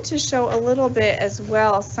 I wanted to show a little bit as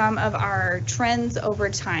well some of our trends over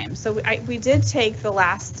time. So we did take the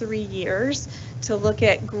last 3 years to look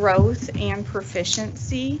at growth and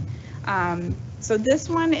proficiency. So this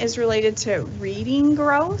one is related to reading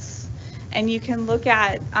growth, and you can look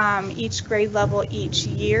at each grade level each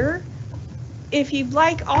year. If you'd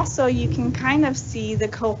like, also, you can kind of see the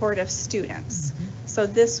cohort of students. So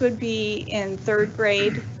this would be in 3rd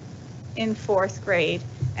grade, in 4th grade,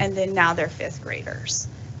 and then now they're 5th graders.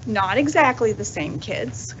 Not exactly the same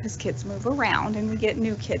kids, because kids move around and we get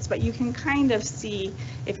new kids, but you can kind of see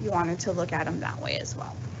if you wanted to look at them that way as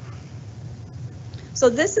well. So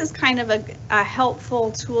this is kind of a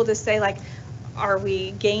helpful tool to say, like, are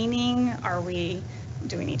we gaining?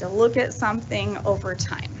 Do we need to look at something over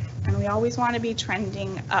time? And we always want to be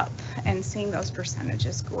trending up and seeing those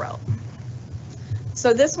percentages grow.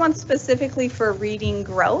 So this one's specifically for reading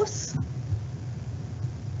growth.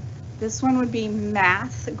 This one would be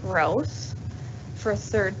math growth for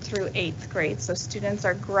 3rd through 8th grade. So students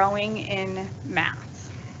are growing in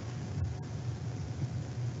math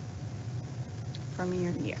from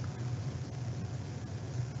year to year.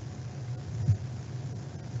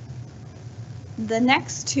 The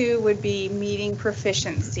next two would be meeting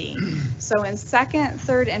proficiency. So in 2nd,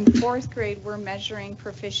 3rd, and 4th grade, we're measuring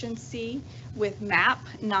proficiency with MAP,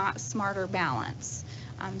 not smarter balance.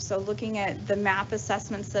 So looking at the MAP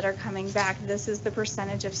assessments that are coming back, this is the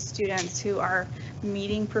percentage of students who are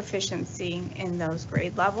meeting proficiency in those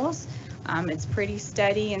grade levels. It's pretty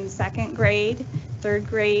steady in 2nd grade. 3rd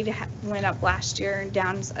grade went up last year,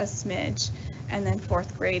 down a smidge, and then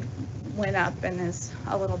 4th grade went up and is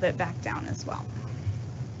a little bit back down as well.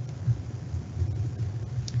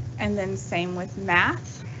 And then same with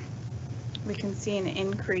math. We can see an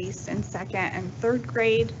increase in 2nd and 3rd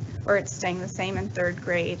grade, or it's staying the same in 3rd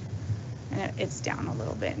grade, and it's down a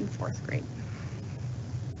little bit in 4th grade.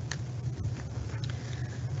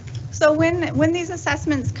 So when these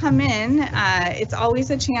assessments come in, it's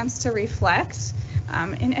always a chance to reflect.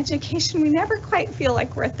 In education, we never quite feel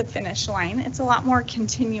like we're at the finish line. It's a lot more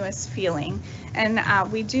continuous feeling. And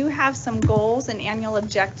we do have some goals and annual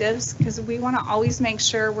objectives because we want to always make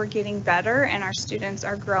sure we're getting better and our students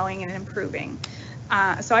are growing and improving.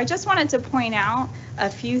 So I just wanted to point out a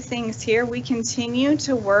few things here. We continue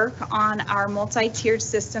to work on our multi-tiered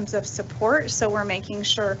systems of support. So we're making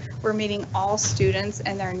sure we're meeting all students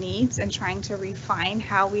and their needs and trying to refine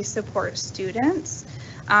how we support students.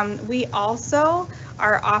 We also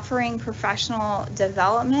are offering professional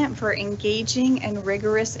development for engaging and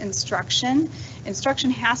rigorous instruction. Instruction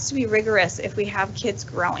has to be rigorous if we have kids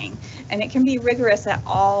growing, and it can be rigorous at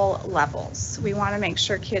all levels. We want to make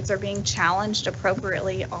sure kids are being challenged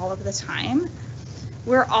appropriately all of the time.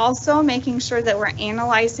 We're also making sure that we're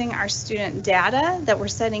analyzing our student data, that we're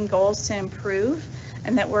setting goals to improve,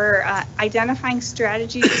 and that we're identifying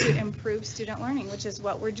strategies to improve student learning, which is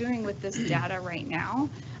what we're doing with this data right now,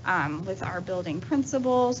 with our building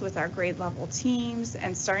principals, with our grade level teams,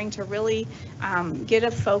 and starting to really get a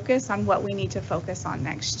focus on what we need to focus on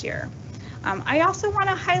next year. I also want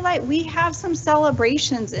to highlight, we have some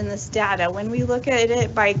celebrations in this data. When we look at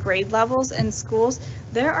it by grade levels in schools,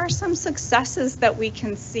 there are some successes that we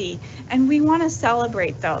can see, and we want to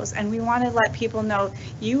celebrate those, and we want to let people know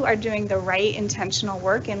you are doing the right intentional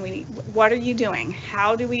work, and what are you doing?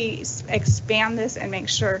 How do we expand this and make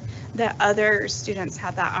sure that other students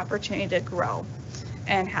have that opportunity to grow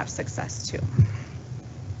and have success too?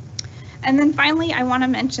 And then finally, I want to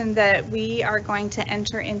mention that we are going to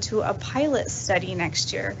enter into a pilot study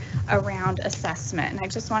next year around assessment. And I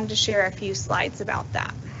just wanted to share a few slides about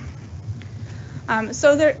that.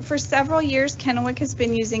 For several years, Kennewick has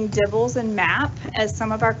been using DIBELS and MAP as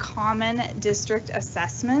some of our common district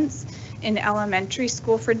assessments in elementary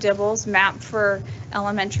school for DIBELS, MAP for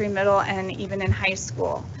elementary, middle, and even in high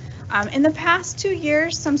school. In the past 2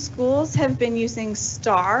 years, some schools have been using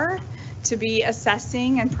STAR to be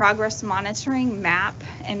assessing and progress monitoring MAP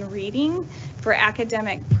and reading for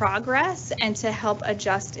academic progress and to help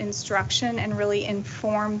adjust instruction and really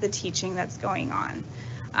inform the teaching that's going on.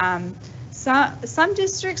 Some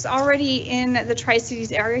districts already in the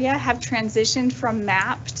Tri-Cities area have transitioned from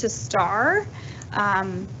MAP to STAR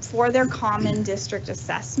for their common district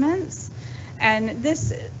assessments. And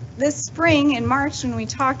this spring in March when we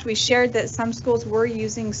talked, we shared that some schools were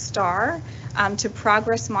using STAR to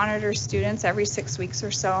progress monitor students every 6 weeks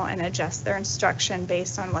or so and adjust their instruction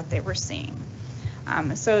based on what they were seeing.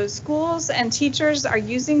 So schools and teachers are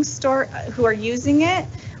using STAR, who are using it,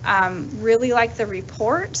 really like the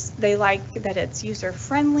reports. They like that it's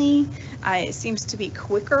user-friendly. It seems to be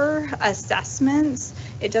quicker assessments.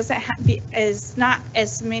 It doesn't is not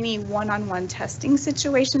as many one-on-one testing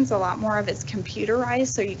situations. A lot more of it's computerized,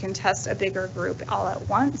 so you can test a bigger group all at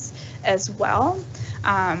once as well.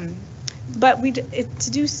 But to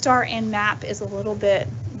do STAR and MAP is a little bit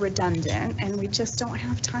redundant, and we just don't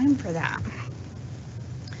have time for that.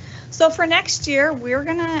 So for next year, we're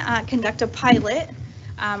going to conduct a pilot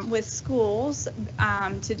with schools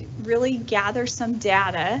to really gather some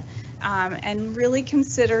data and really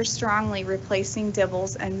consider strongly replacing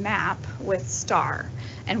DIBELS and MAP with STAR.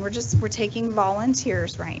 And we're taking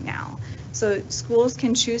volunteers right now. So schools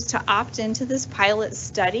can choose to opt into this pilot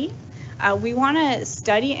study. We want to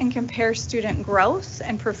study and compare student growth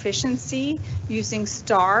and proficiency using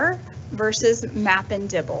STAR versus MAP and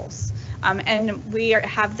DIBELS. And we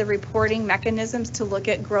have the reporting mechanisms to look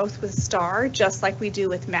at growth with STAR, just like we do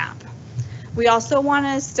with MAP. We also want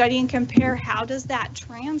to study and compare how does that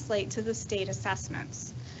translate to the state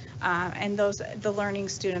assessments and the learning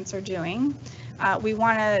students are doing. We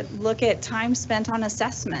want to look at time spent on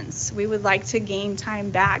assessments. We would like to gain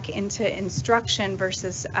time back into instruction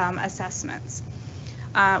versus assessments.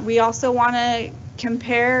 We also want to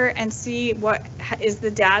compare and see what is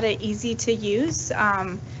the data easy to use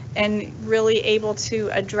and really able to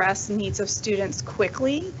address needs of students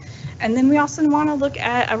quickly. And then we also want to look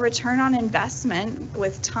at a return on investment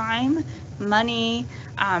with time, money,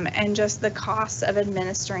 and just the costs of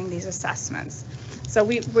administering these assessments. So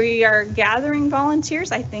we are gathering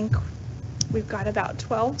volunteers. I think we've got about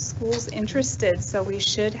 12 schools interested, so we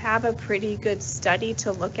should have a pretty good study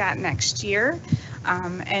to look at next year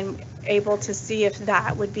and able to see if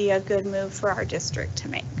that would be a good move for our district to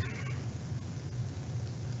make.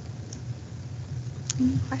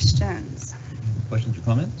 Any questions? Questions or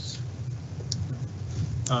comments?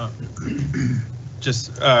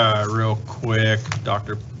 Just real quick,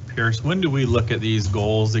 Dr. Pierce, when do we look at these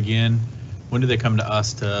goals again? When do they come to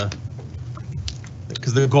us to,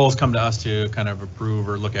 because the goals come to us to kind of approve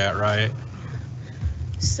or look at, right?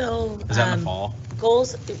 So Is that in the fall?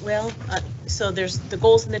 Goals, well, so there's the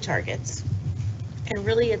goals and the targets. And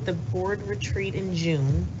really at the board retreat in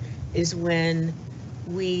June is when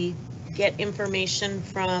we get information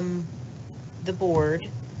from the board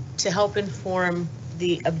to help inform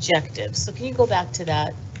the objectives. So can you go back to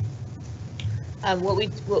that?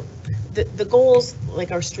 The goals,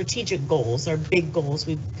 like our strategic goals, our big goals,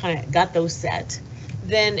 we've kind of got those set.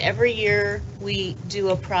 Then every year we do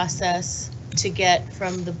a process to get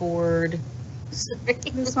from the board Sorry.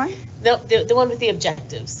 This one? The one with the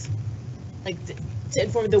objectives, like to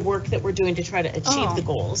inform the work that we're doing to try to achieve the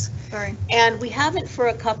Oh. goals. Sorry. And we haven't for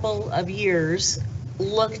a couple of years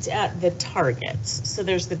looked at the targets. So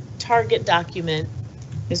there's the target document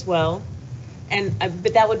as well. And,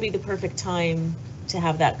 but that would be the perfect time to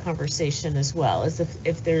have that conversation as well, as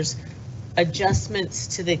if there's adjustments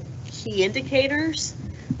to the key indicators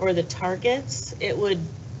or the targets, it would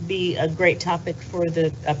be a great topic for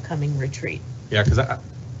the upcoming retreat. Yeah, because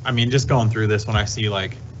I mean, just going through this, when I see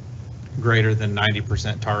like greater than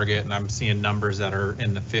 90% target and I'm seeing numbers that are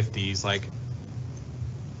in the 50s, like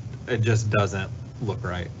it just doesn't look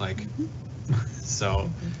right. Like, so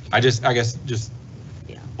I guess just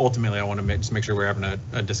Yeah. ultimately I want to just make sure we're having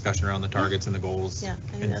a discussion around the targets and the goals Yeah,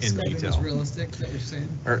 I think in that's good. detail. It's realistic that you're saying.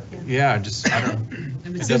 Or, yeah, just, I don't,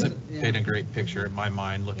 And it it's doesn't in- paint a yeah. great picture in my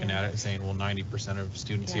mind, looking Yeah. at it and saying, well, 90% of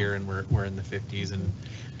students Yeah. here and we're in the 50s and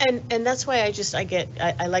And that's why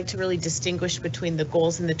I like to really distinguish between the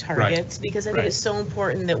goals and the targets, because I think Right. it's so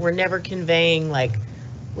important that we're never conveying like,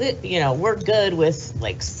 we're good with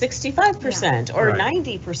like 65% or Right.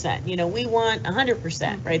 90%, we want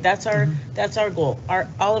 100%, right? That's our goal.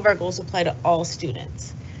 All of our goals apply to all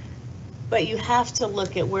students. But you have to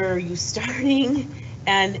look at where are you starting,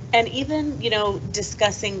 and even,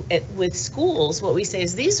 discussing it with schools, what we say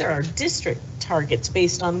is these are our district targets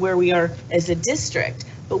based on where we are as a district.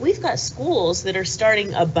 But we've got schools that are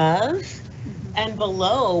starting above and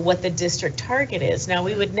below what the district target is. Now,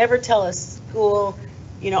 we would never tell a school,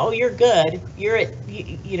 oh, you're good. You're at,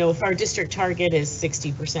 if our district target is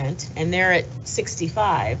 60% and they're at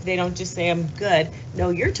 65, they don't just say, I'm good.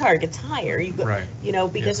 No, your target's higher. You go, Right.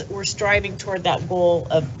 Because we're striving toward that goal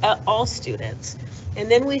of all students. And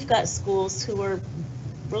then we've got schools who are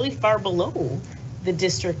really far below the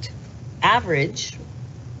district average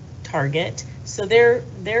target. So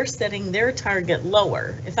they're setting their target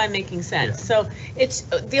lower, if I'm making sense. Yeah. So it's,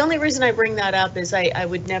 the only reason I bring that up is I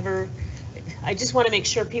would never, I just want to make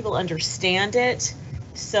sure people understand it,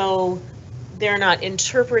 so they're not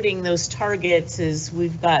interpreting those targets as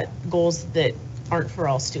we've got goals that aren't for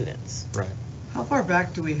all students. right. How far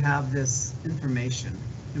back do we have this information?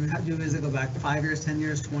 I mean, does it go back 5 years, 10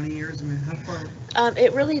 years, 20 years? I mean, how far?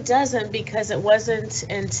 It really doesn't, because it wasn't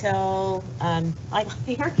until I got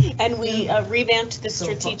here and we revamped the So,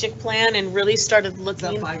 strategic plan and really started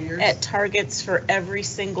looking 5 years? at targets for every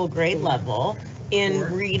single grade level in 4?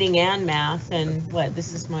 reading and math. And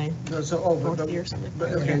this is my fourth year or something.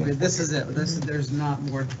 But okay, but this is it. There's not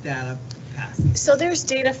more data past. So there's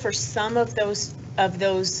data for some of those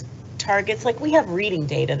targets, like we have reading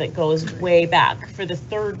data that goes way back for the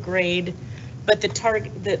third grade, but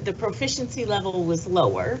the proficiency level was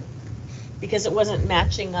lower because it wasn't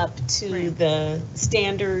matching up to the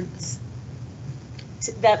standards,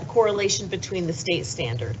 that correlation between the state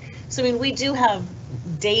standard. So I mean, we do have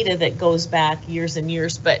data that goes back years and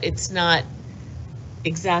years, but it's not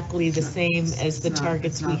exactly the same as the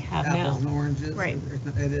targets we have now. Apples and oranges. Right.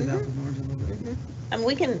 It is apples and oranges a little bit. And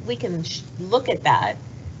we can look at that,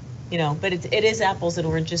 but it is apples and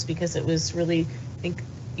oranges because it was really, I think,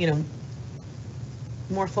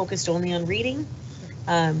 more focused only on reading,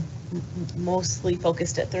 mostly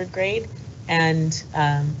focused at third grade, and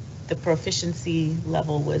the proficiency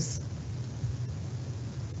level was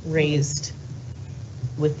raised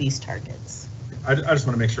with these targets. I just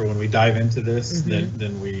want to make sure when we dive into this,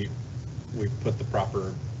 then we put the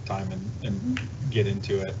proper time and get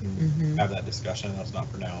into it and have that discussion. That's not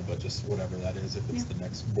for now, but just whatever that is, if it's the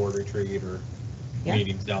next board retreat or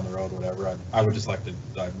meetings down the road, whatever. I would just like to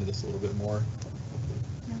dive into this a little bit more.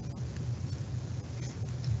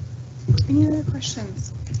 Any other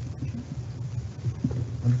questions?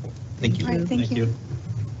 Wonderful. Thank you. All right, thank you.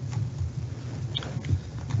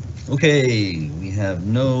 Okay, we have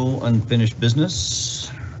no unfinished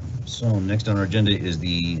business. So next on our agenda is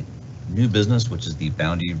the new business, which is the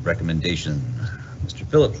boundary recommendation. Mr.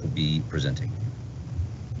 Phillips will be presenting.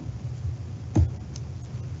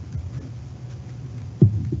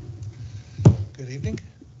 Good evening.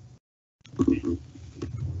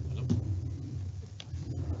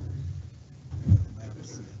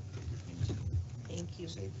 Thank you,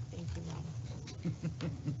 Rob.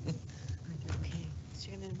 Okay, so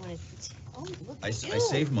you're gonna want to, oh, look I at you.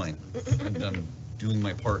 saved mine. I'm doing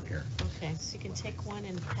my part here. Okay, so you can take one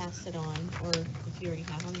and pass it on, or if you already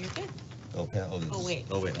have one, you're good. Oh, wait.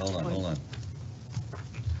 hold on.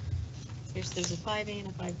 There's a 5A and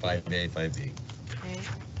a 5B. 5A, 5B. Okay,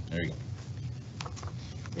 There you go.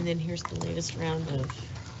 and then here's the latest round of,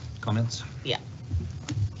 Comments? yeah.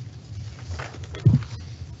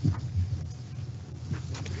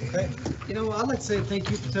 Okay. You know, I'd like to say thank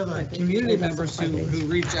you to the community members who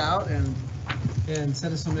reach out and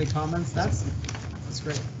send us so many comments. That's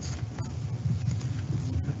great.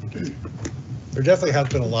 There definitely has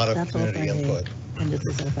been a lot of community input.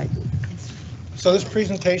 So this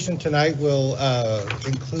presentation tonight will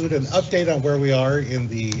include an update on where we are in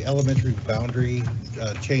the elementary boundary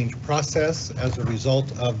change process as a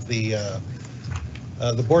result of the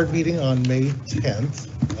board meeting on May 10th,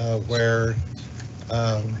 where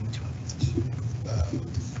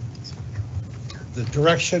the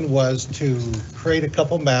direction was to create a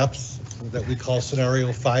couple maps that we call scenario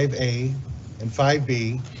 5A and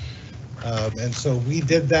 5B. And so we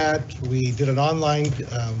did that. We did an online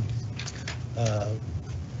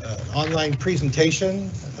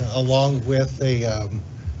presentation along with a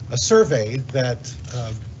survey that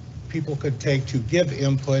people could take to give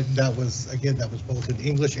input. That was both in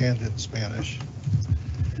English and in Spanish.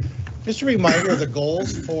 Just a reminder of the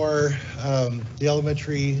goals for the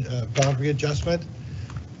elementary boundary adjustment.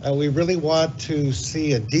 We really want to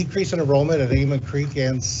see a decrease in enrollment at Amon Creek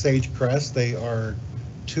and Sagecrest. They are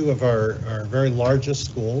two of our very largest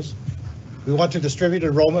schools. We want to distribute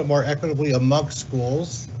enrollment more equitably amongst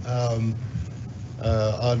schools. On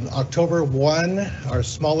October 1, our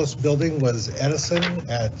smallest building was Edison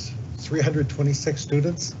at 326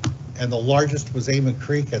 students, and the largest was Amon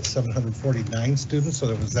Creek at 749 students, so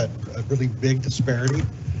there was that really big disparity.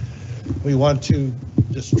 We want to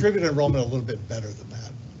distribute enrollment a little bit better than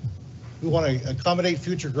that. We want to accommodate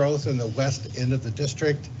future growth in the west end of the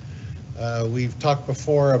district. We've talked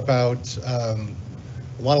before about a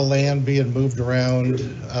lot of land being moved around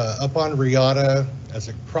up on Riata as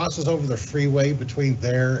it crosses over the freeway between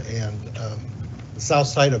there and the south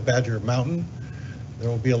side of Badger Mountain. There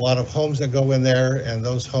will be a lot of homes that go in there, and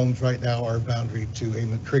those homes right now are boundary to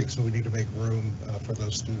Amon Creek, so we need to make room for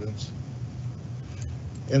those students.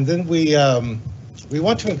 And then we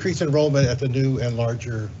want to increase enrollment at the new and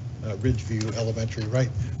larger Ridgeview Elementary.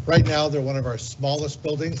 Right now, they're one of our smallest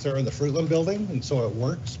buildings. They're in the Fruitland building, and so it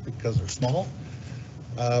works because they're small.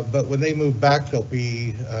 But when they move back, they'll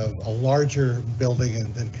be a larger building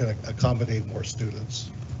and can accommodate more students.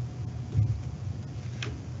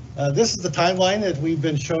 This is the timeline that we've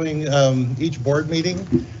been showing each board meeting.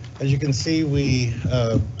 As you can see, we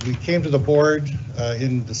came to the board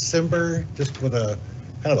in December just with a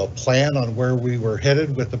kind of a plan on where we were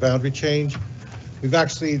headed with the boundary change. We've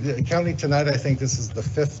actually, counting tonight, I think this is the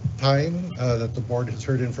 5th time that the board has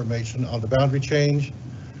heard information on the boundary change.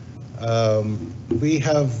 We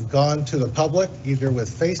have gone to the public either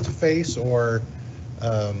with face-to-face or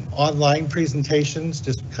online presentations,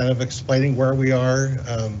 just kind of explaining where we are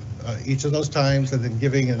each of those times, and then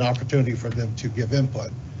giving an opportunity for them to give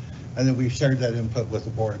input. And then we've shared that input with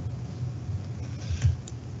the board.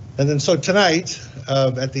 And then so tonight,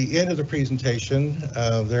 at the end of the presentation,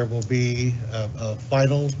 there will be a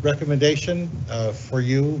final recommendation for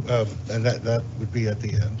you, and that would be at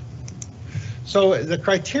the end. So the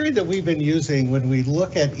criteria that we've been using when we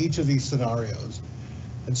look at each of these scenarios,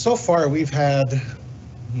 and so far we've had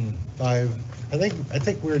 5, I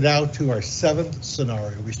think we're now to our 7th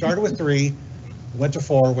scenario. We started with 3, went to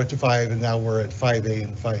 4, went to 5, and now we're at 5A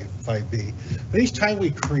and 5B. But each time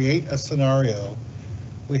we create a scenario,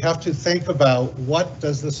 we have to think about what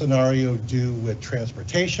does the scenario do with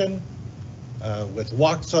transportation, with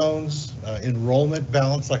walk zones, enrollment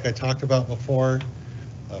balance, like I talked about before,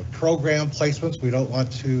 program placements. We don't want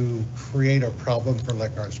to create a problem for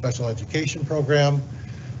like our special education program,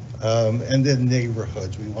 and then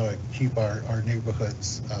neighborhoods. We want to keep our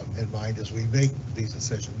neighborhoods in mind as we make these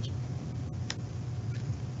decisions.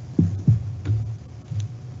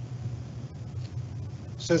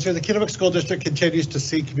 Says here, the Kennewick School District continues to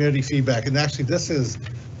seek community feedback, and actually this is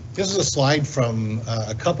a slide from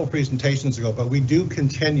a couple presentations ago, but we do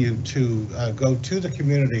continue to go to the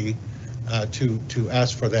community to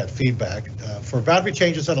ask for that feedback for boundary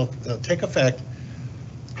changes that'll take effect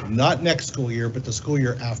not next school year, but the school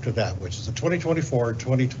year after that, which is the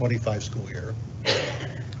 2024-2025 school year.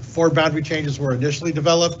 4 boundary changes were initially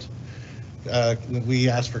developed. We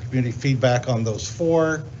asked for community feedback on those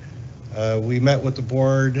 4. We met with the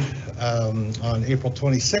board on April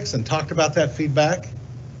 26th and talked about that feedback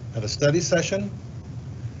at a study session.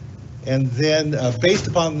 And then based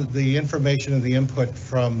upon the information and the input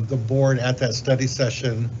from the board at that study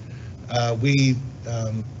session, we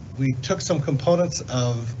took some components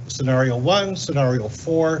of scenario 1, scenario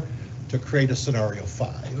 4 to create a scenario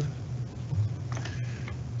 5.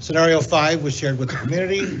 Scenario 5 was shared with the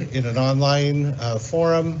community in an online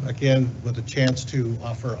forum, again, with a chance to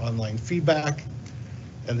offer online feedback.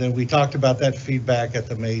 And then we talked about that feedback at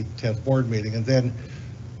the May 10th board meeting. And then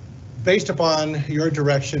based upon your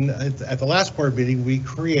direction, at the last board meeting, we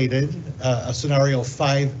created a scenario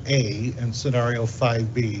 5A and scenario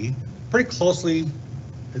 5B. Pretty closely,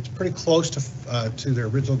 it's pretty close to the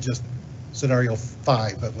original just scenario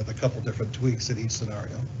 5, but with a couple different tweaks in each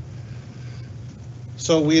scenario.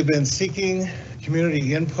 So we've been seeking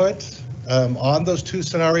community input on those two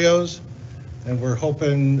scenarios, and we're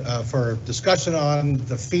hoping for discussion on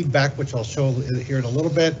the feedback, which I'll show here in a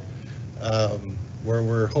little bit, where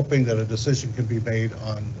we're hoping that a decision can be made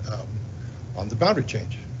on the boundary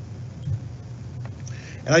change.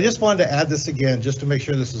 And I just wanted to add this again, just to make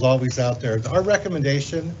sure this is always out there. Our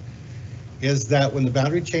recommendation is that when the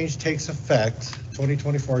boundary change takes effect,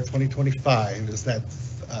 2024, 2025, is that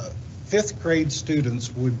fifth grade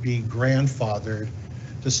students would be grandfathered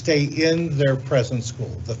to stay in their present school,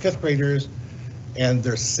 the fifth graders and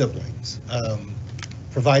their siblings,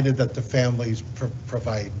 provided that the families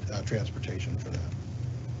provide transportation for them.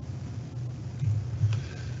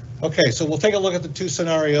 Okay, so we'll take a look at the two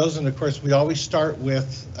scenarios, and of course we always start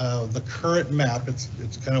with the current map. It's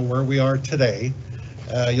kind of where we are today.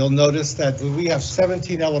 You'll notice that we have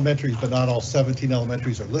 17 elementaries, but not all 17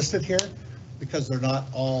 elementaries are listed here because they're not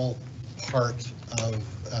all part of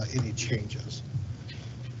any changes.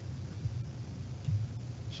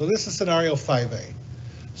 So this is scenario 5A.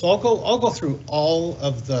 So I'll go through all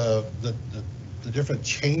of the different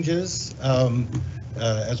changes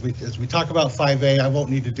as we talk about 5A. I won't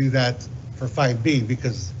need to do that for 5B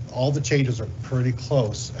because all the changes are pretty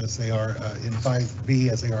close as they are in 5B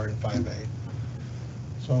as they are in 5A.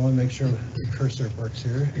 So I want to make sure the cursor works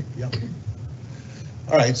here. Yep.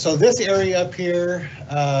 All right. So this area up here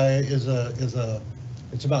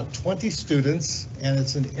it's about 20 students, and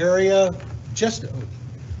it's an area just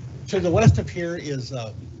to the west of here is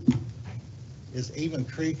Avon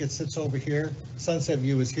Creek. It sits over here. Sunset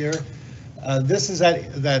View is here. This is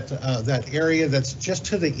that area that's just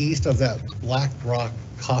to the east of that Black Rock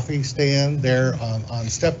coffee stand there on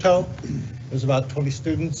Steptoe. There's about 20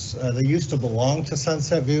 students. They used to belong to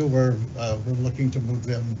Sunset View. We're looking to move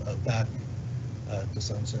them back to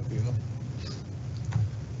Sunset View.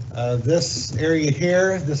 This area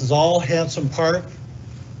here, this is all Hanson Park.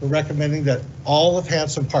 We're recommending that all of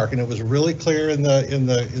Hanson Park, and it was really clear in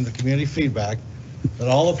the community feedback that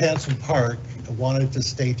all of Hanson Park wanted to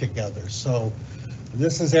stay together. So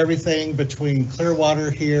this is everything between Clearwater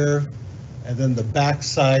here and then the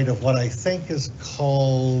backside of what I think is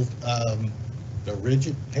called the Ridge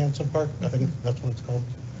at Hanson Park. I think that's what it's called.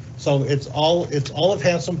 So it's all of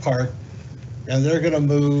Hanson Park, and they're going to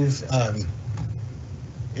move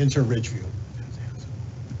into Ridgeview.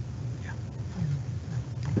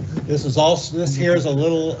 This here is a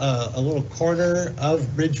little corner of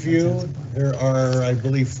Ridgeview. There are, I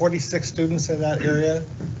believe, 46 students in that area,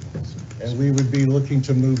 and we would be looking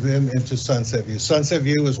to move them into Sunset View. Sunset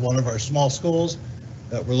View is one of our small schools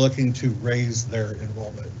that we're looking to raise their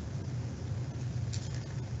enrollment.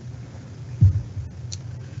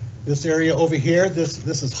 This area over here, this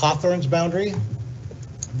is Hawthorne's boundary.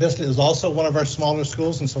 Vista is also one of our smaller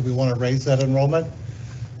schools, and so we want to raise that enrollment.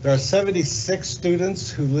 There are 76 students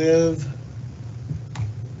who live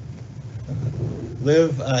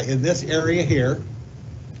in this area here.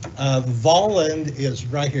 Volland is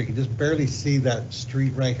right here. You can just barely see that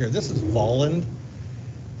street right here. This is Volland.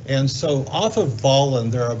 And so off of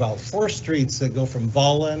Volland, there are about 4 streets that go from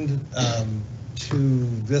Volland to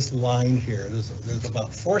this line here. There's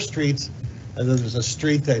about 4 streets, and then there's a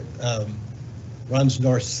street that runs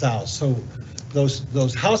north-south. So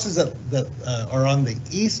those houses that are on the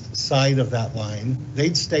east side of that line,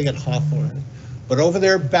 they'd stay at Hawthorne. But over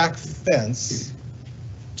their back fence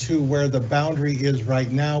to where the boundary is right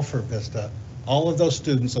now for Vista, all of those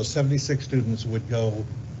students, those 76 students, would go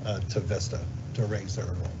to Vista to raise their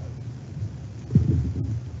enrollment.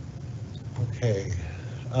 Okay.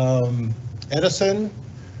 Edison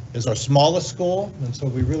is our smallest school, and so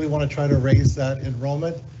we really want to try to raise that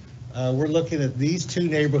enrollment. We're looking at these 2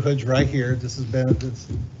 neighborhoods right here. This has been,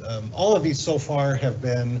 all of these so far have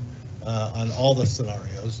been on all the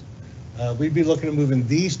scenarios. We'd be looking at moving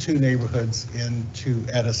these 2 neighborhoods into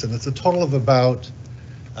Edison. It's a total of about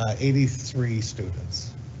 83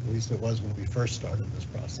 students. At least it was when we first started this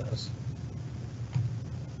process.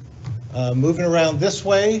 Moving around this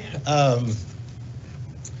way.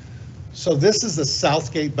 So this is the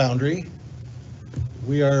Southgate boundary.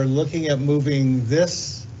 We are looking at moving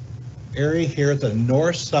this area here at the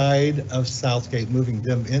north side of Southgate, moving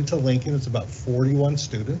them into Lincoln. It's about 41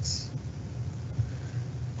 students.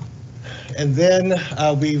 And then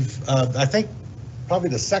I think probably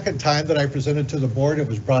the second time that I presented to the board, it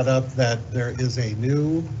was brought up that there is a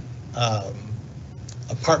new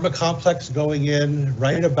apartment complex going in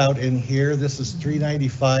right about in here. This is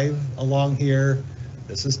 395 along here.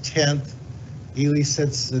 This is 10th. Ely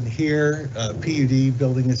sits in here. PUD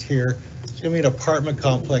building is here. It's going to be an apartment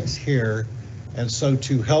complex here. And so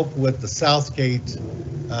to help with the Southgate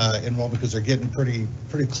enrollment, because they're getting pretty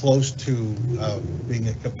close to being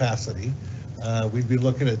at capacity, we'd be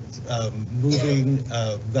looking at moving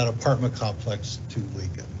that apartment complex to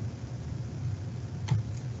Lincoln.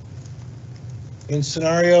 In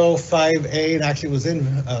scenario 5A, and actually was in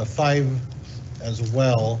 5 as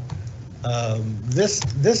well,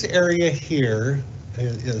 this area here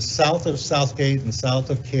is south of Southgate and south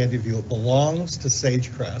of Candyview. It belongs to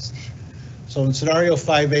Sagecrest. So in scenario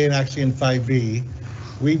 5A and actually in 5B,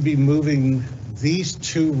 we'd be moving these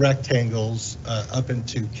two rectangles up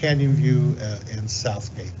into Canyonview and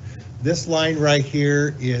Southgate. This line right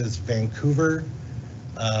here is Vancouver.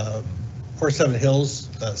 Horse Seven Hills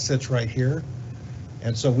sits right here.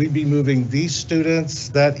 And so we'd be moving these students.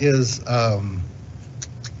 That is,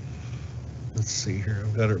 let's see here,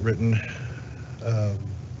 I've got it written,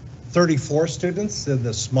 34 students in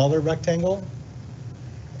the smaller rectangle.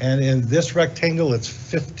 And in this rectangle, it's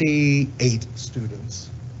 58 students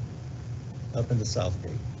up into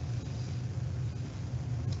Southgate.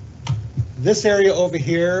 This area over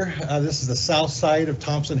here, this is the south side of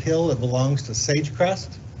Thompson Hill. It belongs to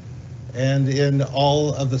Sagecrest. And in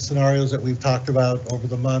all of the scenarios that we've talked about over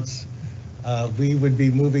the months, we would be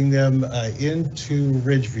moving them into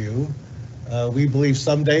Ridgeview. We believe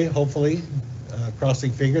someday, hopefully,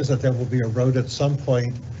 crossing fingers, that there will be a road at some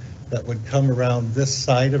point that would come around this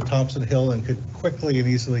side of Thompson Hill and could quickly and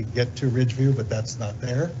easily get to Ridgeview, but that's not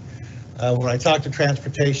there. When I talk to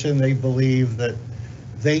transportation, they believe that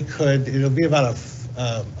they could, it'll be about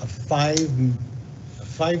a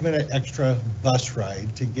 5-minute extra bus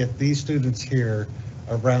ride to get these students here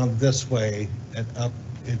around this way and up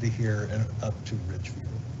into here and up to Ridgeview.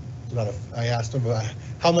 It's about I asked them about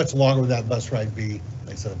how much longer would that bus ride be.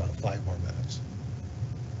 They said about 5 more minutes.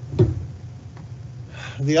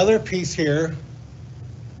 The other piece here,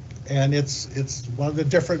 and it's one of the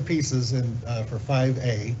different pieces in for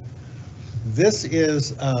 5A. This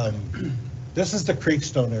is the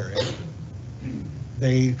Creekstone area.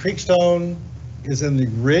 The Creekstone is in the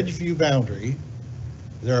Ridgeview boundary.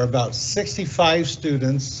 There are about 65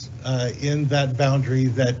 students in that boundary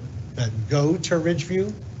that go to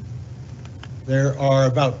Ridgeview. There are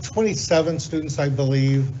about 27 students, I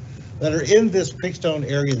believe, that are in this Creekstone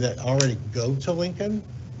area that already go to Lincoln.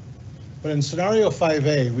 But in scenario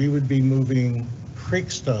 5A, we would be moving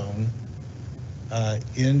Creekstone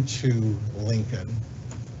into Lincoln.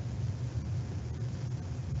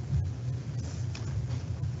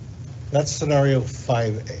 That's scenario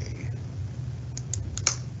 5A.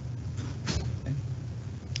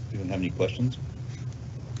 Anyone have any questions?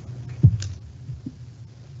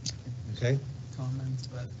 Okay. Comments,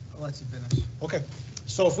 but I'll let you finish. Okay.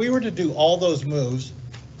 So if we were to do all those moves,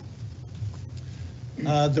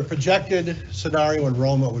 the projected scenario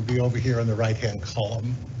enrollment would be over here in the right-hand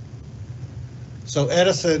column. So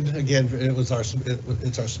Edison, again, it's our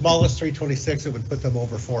smallest 326. It would put them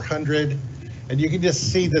over 400. And you can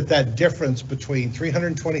just see that difference between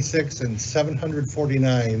 326 and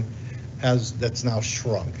 749 that's now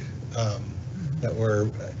shrunk. That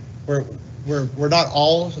we're not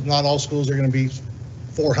all schools are going to be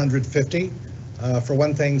 450. For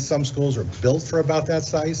one thing, some schools are built for about that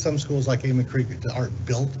size. Some schools like Amon Creek aren't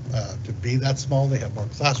built to be that small. They have more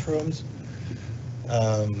classrooms.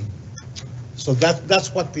 So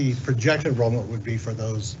that's what the projected enrollment would be for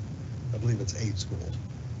those. I believe it's 8 schools.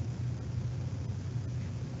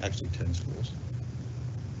 Actually 10 schools.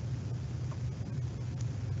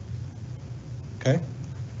 Okay.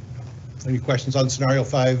 Any questions on scenario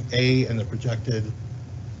 5A and the projected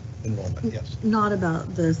enrollment? Yes. Not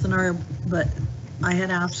about the scenario, but I had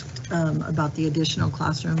asked about the additional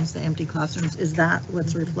classrooms, the empty classrooms. Is that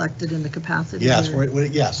what's reflected in the capacity? Yes,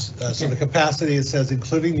 yes. So the capacity, it says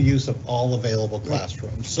including the use of all available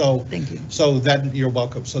classrooms. So thank you. So that, you're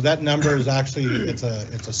welcome. So that number is actually, it's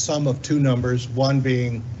a sum of 2 numbers, one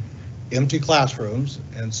being empty classrooms.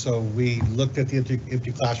 And so we looked at the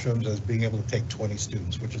empty classrooms as being able to take 20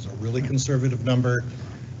 students, which is a really conservative number,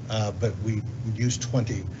 but we used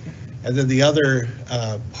 20. And then the other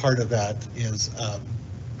part of that is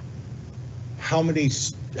how many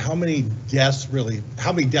desks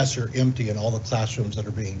are empty in all the classrooms that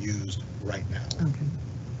are being used right now. Okay.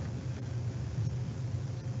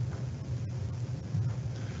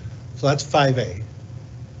 So that's 5A.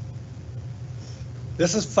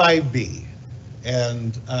 This is 5B,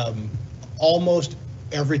 and almost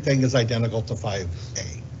everything is identical to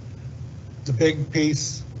 5A. the big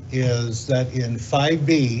piece is that in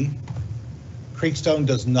 5B, Creekstone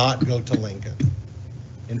does not go to Lincoln.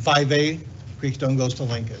 In 5A, Creekstone goes to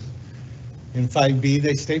Lincoln. In 5B,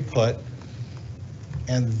 they stay put.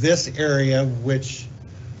 And this area, which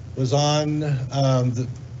was on,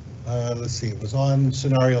 let's see, it was on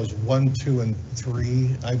scenarios 1, 2, and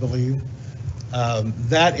 3, I believe.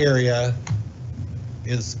 That area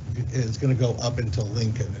is going to go up into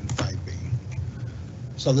Lincoln in 5B.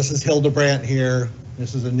 So this is Hildebrandt here.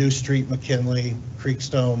 This is a new street, McKinley,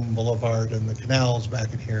 Creekstone Boulevard, and the canals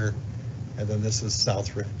back in here. And then this is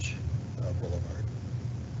Southridge Boulevard.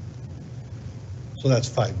 So that's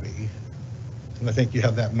 5B. And I think you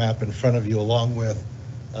have that map in front of you along with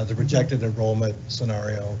the projected enrollment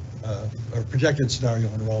scenario, or projected scenario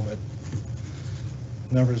enrollment.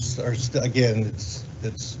 Numbers are, again,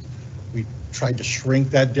 we tried to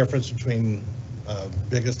shrink that difference between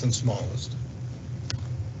biggest and smallest.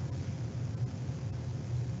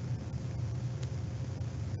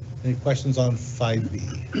 Any questions on 5B?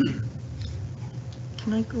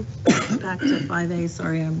 Can I go back to 5A?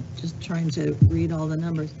 Sorry, I'm just trying to read all the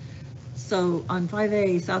numbers. So on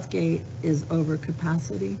 5A, Southgate is over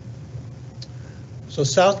capacity? So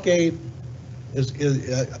Southgate is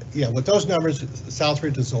yeah, with those numbers,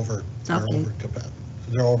 Southridge is over,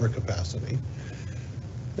 they're over capacity.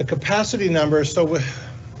 The capacity numbers, so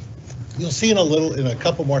you'll see in a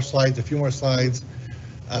couple more slides, a few more slides,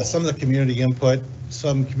 some of the community input.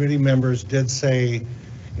 Some community members did say,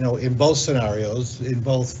 you know, in both scenarios, in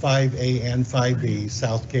both 5A and 5B,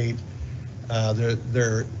 Southgate,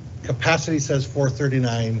 their capacity says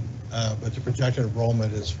 439, but the projected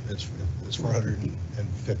enrollment is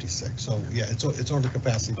 456. So yeah, it's over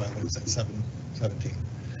capacity by, what is that, 17.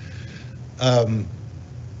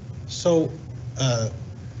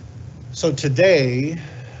 So today,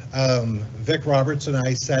 Vic Roberts and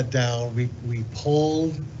I sat down. We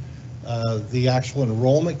pulled the actual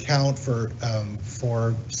enrollment count for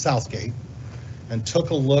Southgate and took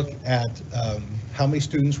a look at how many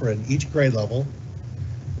students were in each grade level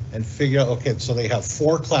and figure out, okay, so they have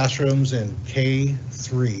 4 classrooms in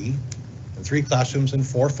K3 and 3 classrooms in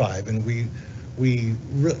 4-5, and we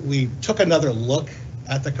took another look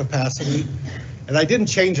at the capacity, and I didn't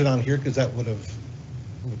change it on here because that would have,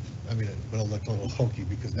 I mean, it would have looked a little hokey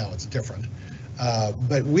because now it's different.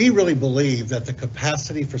 But we really believe that the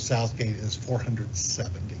capacity for Southgate is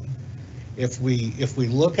 470. If we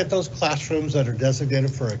look at those classrooms that are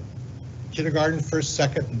designated for a kindergarten, first,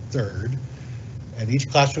 second, and third, and each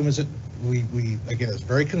classroom is we again, it's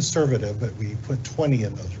very conservative, but we put 20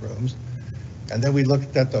 in those rooms. And then we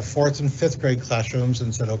looked at the 4th and 5th grade classrooms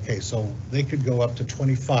and said, okay, so they could go up to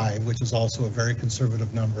 25, which is also a very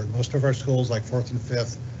conservative number. Most of our schools, like 4th and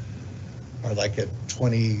 5th, are like at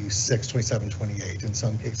 26, 27, 28, in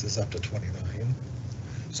some cases up to 29.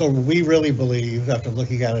 So we really believe, after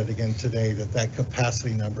looking at it again today, that that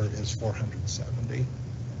capacity number is 470.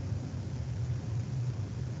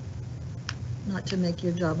 Not to make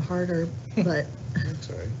your job harder, but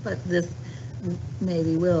Sorry. but this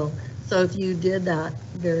maybe will. So if you did that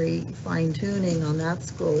very fine tuning on that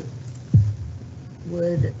school,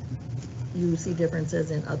 would you see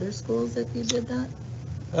differences in other schools if you did that?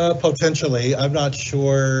 Potentially. I'm not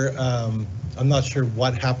sure. I'm not sure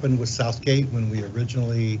what happened with Southgate when we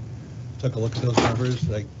originally took a look at those numbers.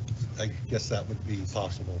 I guess that would be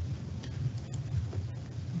possible.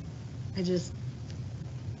 I just,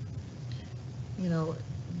 you know,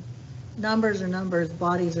 numbers are numbers,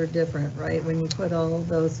 bodies are different, right? When you put all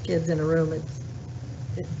those kids in a room,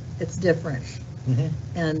 it's different. Mm-hmm.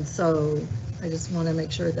 And so I just want to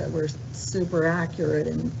make sure that we're super accurate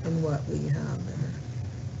in what we have there.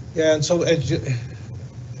 Yeah, and so as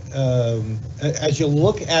you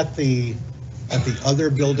look at the other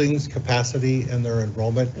buildings' capacity and their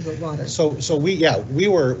enrollment, so we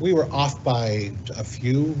were off by a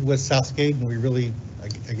few with Southgate, and we really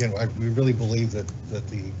believe that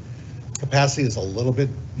the capacity is a little bit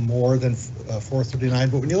more than 439.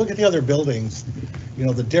 But when you look at the other buildings, you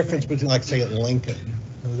know, the difference between, like, say, at Lincoln,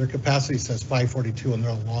 you know, their capacity says 542, and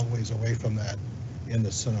they're a long ways away from that in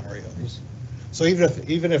the scenarios. So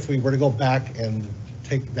even if we were to go back and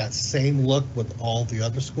take that same look with all the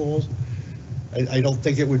other schools, I don't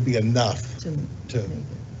think it would be enough to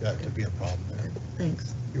be a problem there.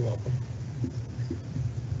 Thanks. You're welcome.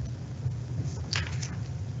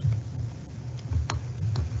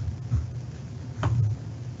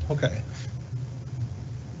 Okay.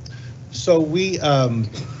 So we,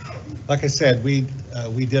 like I said, we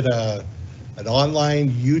did an online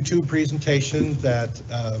YouTube presentation that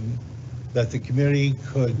that the community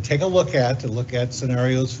could take a look at,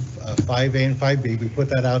 scenarios 5A and 5B. We put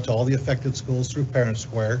that out to all the affected schools through Parent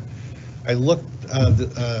Square. I looked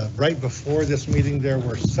right before this meeting, there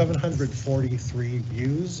were 743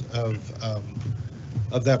 views of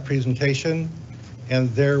that presentation, and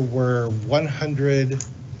there were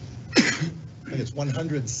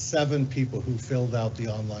 107 people who filled out the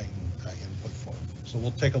online input form. So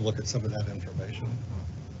we'll take a look at some of that information.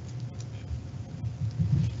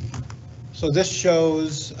 So this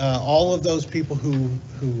shows all of those people who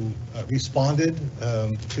responded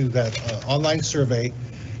to that online survey.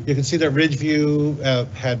 You can see that Ridgeview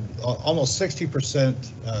had almost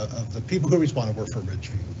 60% of the people who responded were from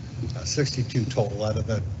Ridgeview, 62 total out of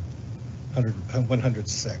the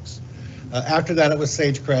 106. After that, it was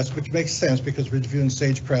Sagecrest, which makes sense because Ridgeview and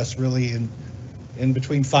Sagecrest really in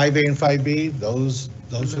between 5A and 5B, those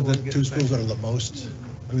are the two schools that are the most,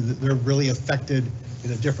 I mean, they're really affected in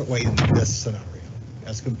a different way in this scenario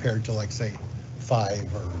as compared to, like, say,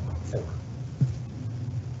 5 or 4.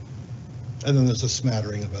 And then there's a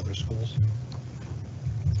smattering of other schools.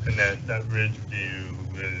 And that Ridgeview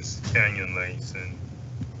is Canyon Lakes and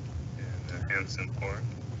Hanson Park.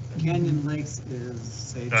 Canyon Lakes is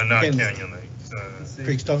Sage. No, not Canyon Lakes.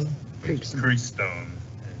 Creekstone? Creekstone and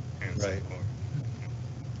Hanson Right. Park.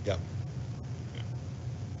 Yeah.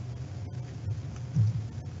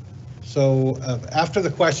 So after the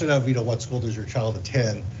question of, what school does your child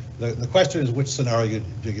attend, the question is which scenario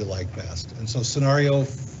do you like best? And so scenario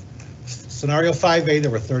 5A,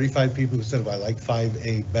 there were 35 people who said, I like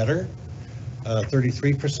 5A better,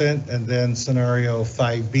 33%. And then scenario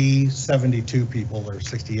 5B, 72 people, or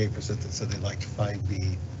 68% that said they liked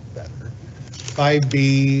 5B better.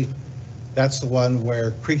 5B, that's the one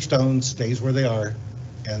where Creekstone stays where they are,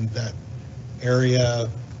 and that area,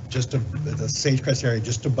 the Sagecrest area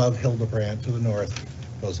just above Hildebrandt to the north,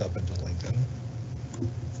 goes up into Lincoln.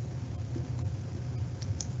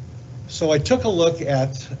 So I took a look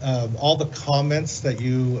at all the comments that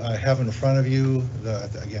you have in front of you.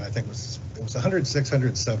 Again, I think it was 106,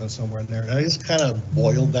 107, somewhere in there. And I just kind of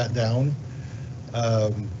boiled that down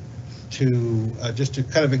just to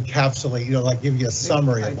kind of encapsulate, like give you a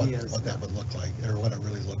summary of what that would look like, or what it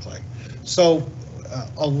really looked like. So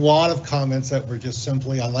a lot of comments that were just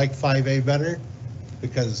simply, I like 5A better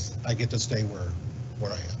because I get to stay where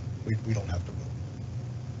I am. We don't have to move.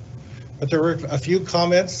 But there were a few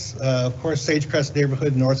comments. Of course, Sagecrest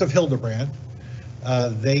neighborhood north of Hildebrandt,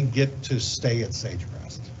 they get to stay at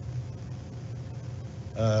Sagecrest.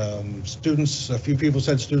 Students, a few people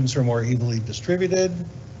said students are more evenly distributed.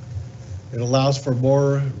 It allows for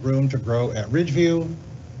more room to grow at Ridgeview.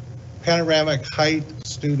 Panoramic height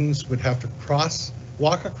students would have to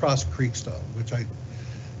walk across Creekstone, which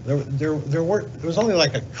there was only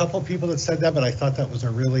like a couple people that said that, but I thought that was I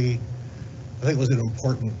think it was an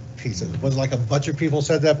important piece. It wasn't like a bunch of people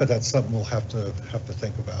said that, but that's something we'll have to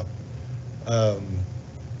think about.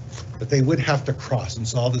 But they would have to cross, and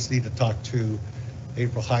so I'll just need to talk to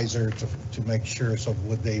April Heiser to make sure. So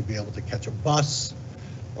would they be able to catch a bus,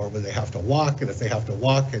 or would they have to walk? And if they have to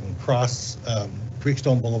walk and cross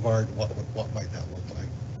Creekstone Boulevard, what might that look like?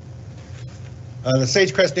 The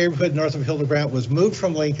Sagecrest neighborhood north of Hildebrandt was moved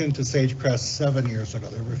from Lincoln to Sagecrest 7 years ago.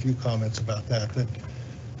 There were a few comments about that.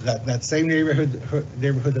 That same neighborhood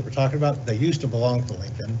that we're talking about, they used to belong to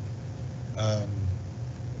Lincoln.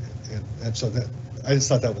 And so I just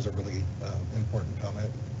thought that was a really important comment.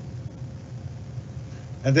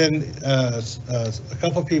 And then a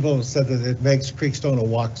couple of people said that it makes Creekstone a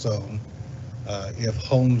walk zone if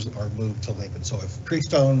homes are moved to Lincoln. So if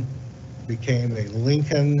Creekstone became a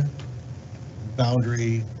Lincoln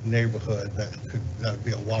boundary neighborhood, that would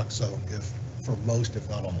be a walk zone for most, if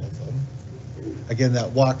not all of them. Again,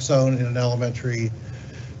 that walk zone in an elementary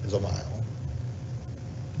is a mile.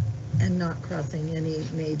 And not crossing any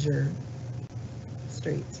major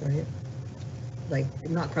streets, right? Like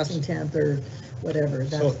not crossing 10th or whatever,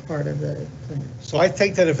 that's part of the plan. So I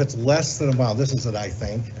think that if it's less than a mile, this is an I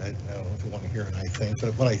think, I don't know if you want to hear an I think,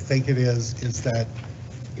 but what I think it is that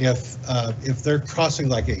if they're crossing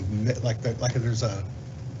there's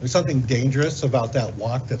something dangerous about that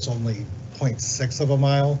walk that's only 0.6 of a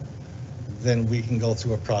mile, then we can go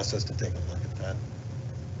through a process to take a look at that.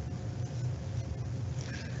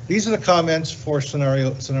 These are the comments for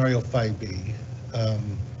scenario 5B.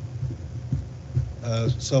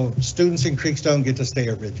 So students in Creekstone get to stay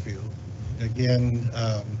at Ridgeview. Again,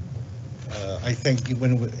 I think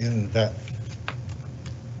in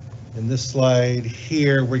this slide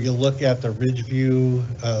here, where you look at the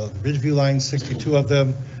Ridgeview line, 62 of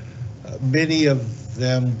them, Many of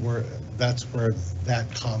them were, that's where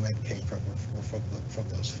that comment came from, were from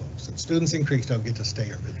those folks. That students in Creeks don't get to stay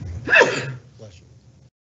at Ridgeview. Bless you.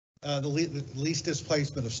 The least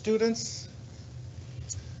displacement of students.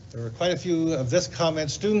 There were quite a few of this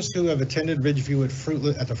comment. Students who have attended Ridgeview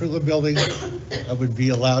at the Fruitland building would be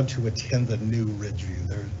allowed to attend the new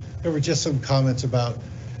Ridgeview. There were just some comments about,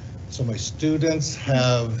 so my students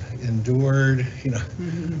have endured,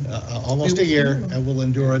 almost a year and will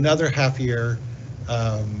endure another half year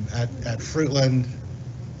at Fruitland.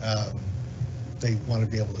 They want to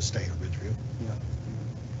be able to stay at Ridgeview.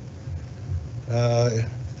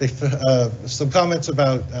 Some comments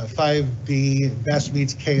about 5B best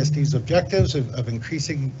meets KSD's objectives of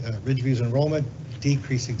increasing Ridgeview's enrollment,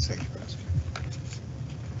 decreasing Sagecrest.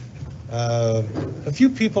 A few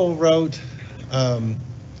people wrote,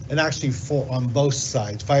 and actually on both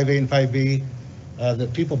sides, 5A and 5B,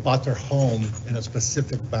 that people bought their home in a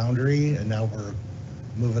specific boundary and now we're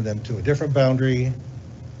moving them to a different boundary.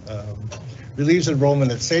 Relieves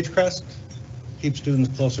enrollment at Sagecrest, keeps students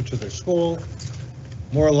closer to their school,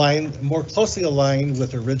 more closely aligned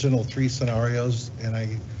with original 3 scenarios. And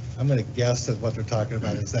I'm going to guess that what they're talking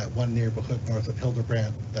about is that one neighborhood north of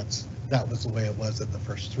Hildebrandt. That was the way it was in the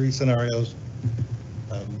first 3 scenarios.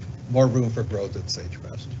 More room for growth at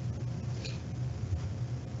Sagecrest.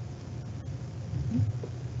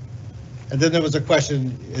 And then there was a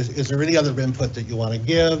question, is there any other input that you want to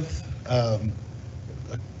give? A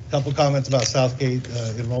couple comments about Southgate,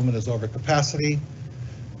 enrollment is over capacity.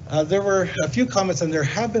 There were a few comments, and there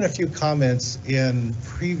have been a few comments in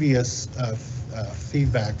previous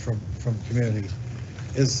feedback from community.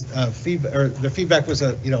 The feedback was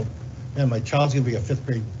that, man, my child's going to be a 5th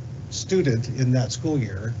grade student in that school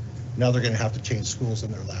year. Now they're going to have to change schools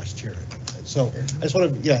in their last year. So I just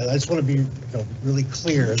want to be really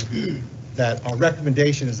clear that our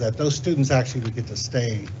recommendation is that those students actually would get to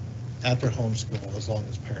stay at their home school as long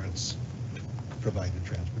as parents provide the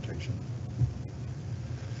transportation.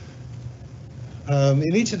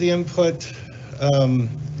 In each of the input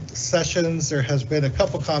sessions, there has been a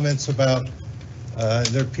couple comments about, I'm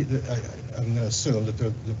going to assume that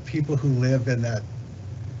the people who live in that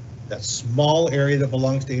small area that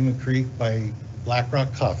belongs to Amon Creek by Black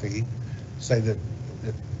Rock Coffee say that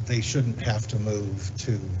they shouldn't have to move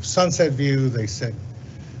to Sunset View. They said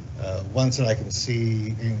ones that I can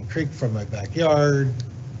see Amon Creek from my backyard,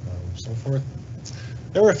 so forth.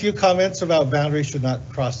 There were a few comments about boundaries should not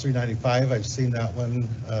cross 395. I've seen that one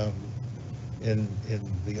in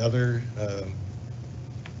the other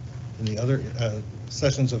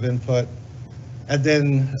sessions of input. And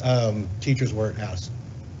then teachers weren't asked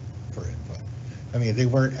for input. I mean, they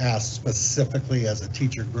weren't asked specifically as a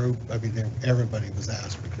teacher group. I mean, everybody was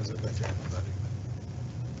asked because it went to everybody.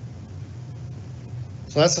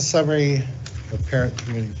 So that's a summary of parent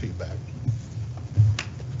community feedback.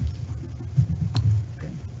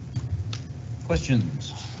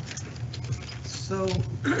 Questions? So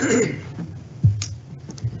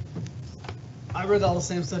I read all the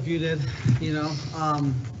same stuff you did,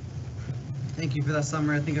 thank you for that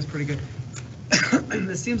summary. I think it's pretty good.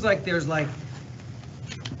 It seems like there's like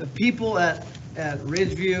the people at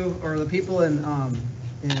Ridgeview, or the people in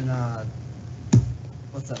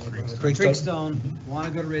what's that neighborhood? Creekstone want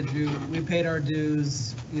to go to Ridgeview. We paid our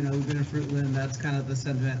dues, we've been in Fruitland. That's kind of the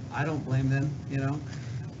sentiment. I don't blame them,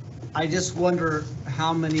 I just wonder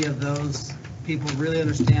how many of those people really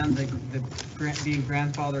understand the being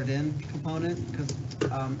grandfathered in component, because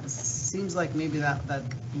it seems like maybe that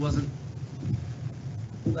wasn't,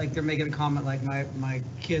 like they're making a comment like my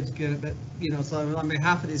kids get it, but so on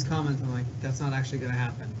behalf of these comments, I'm like, that's not actually going to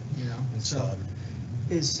happen,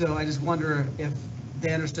 So I just wonder if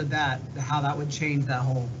they understood that, how that would change that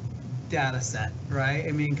whole data set, right?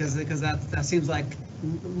 I mean, because that seems like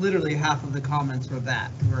literally half of the comments were that,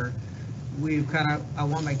 where we I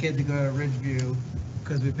want my kid to go to Ridgeview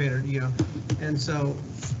because we paid her, and so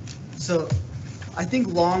I think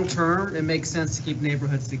long term it makes sense to keep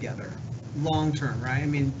neighborhoods together, long term, right? I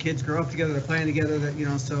mean, kids grow up together, they're playing together,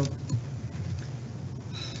 that so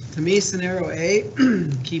to me, scenario A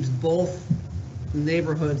keeps both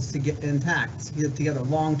neighborhoods to get intact, get together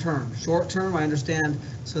long term. Short term, I understand,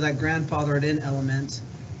 so that grandfathered in element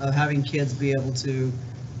of having kids be able to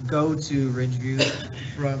go to Ridgeview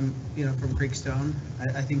from Creekstone,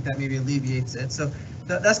 I think that maybe alleviates it. So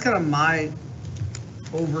that's kind of my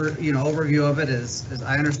overview of it. Is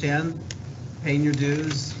I understand paying your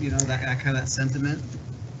dues, that kind of that sentiment.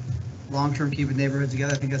 Long term, keeping neighborhoods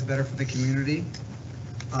together, I think that's better for the community.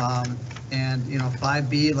 And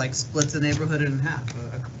 5B like splits the neighborhood in half,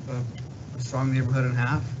 a strong neighborhood in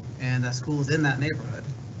half, and that school is in that neighborhood.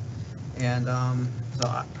 And so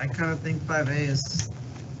I kind of think 5A is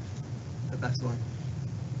the best one,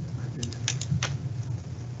 in my opinion.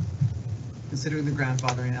 Considering the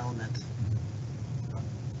grandfathering element.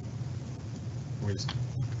 We're just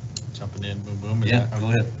jumping in, boom, boom. Yeah, go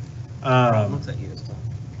ahead. Looks at you this time.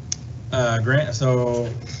 So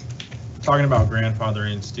talking about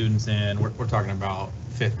grandfathering students in, we're talking about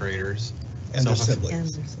fifth graders. And So their if a-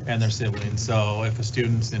 siblings. And their siblings. So if a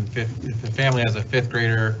student's if a family has a fifth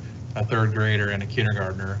grader, a third grader, and a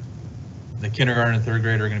kindergartner, the kindergarten and third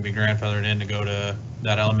grader are going to be grandfathered in to go to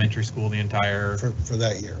that elementary school the entire, For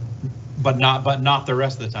that year. but not the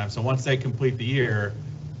rest of the time. So once they complete the year,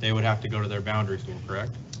 they would have to go to their boundary school,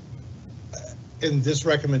 correct? In this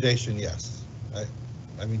recommendation, yes.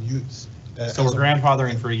 I mean, you. So we're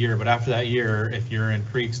grandfathering for a year, but after that year, if you're in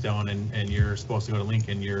Creekstone and you're supposed to go to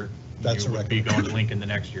Lincoln, That's you a would be going to Lincoln the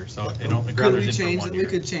next year. So it only Could gathers we in for change, 1 we year.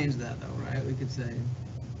 could change that though, right? We could say,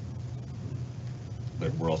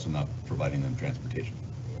 But we're also not providing them transportation.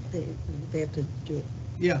 They have to do it.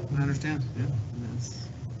 yeah, I understand, yeah. And that's-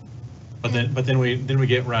 But then we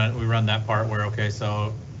run that part where, okay,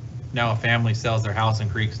 so now a family sells their house in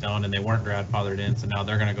Creekstone and they weren't grandfathered in, so now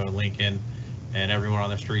they're gonna go to Lincoln and everyone on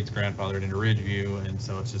the street's grandfathered into Ridgeview, and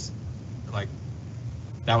so it's just like,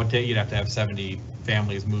 that would take, you'd have to have 70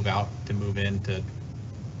 families move out to move in to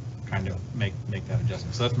kind of make that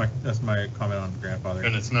adjustment. So that's my comment on grandfathering.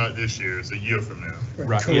 And it's not this year, it's a year from now.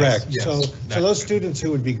 Right, Correct. yes, So that- those students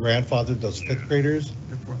who would be grandfathered, those fifth graders,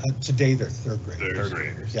 today they're third graders. Third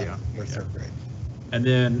graders. Yeah, they're third grade. And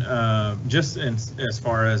then just as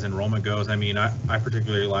far as enrollment goes, I mean, I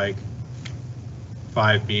particularly like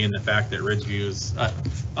 5 being the fact that Ridgeview is up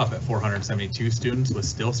at 472 students with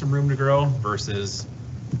still some room to grow versus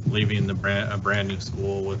leaving a brand new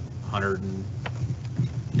school with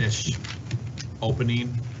 100-ish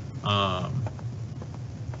opening.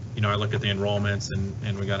 You know, I looked at the enrollments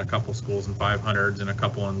and we got a couple schools in 500s and a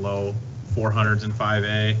couple in low 400s in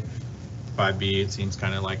 5A. 5B, it seems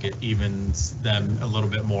kind of like it evens them a little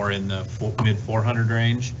bit more in the mid 400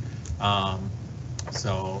 range.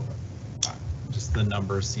 So just the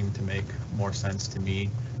numbers seem to make more sense to me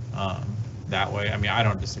that way. I mean, I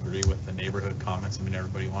don't disagree with the neighborhood comments. I mean,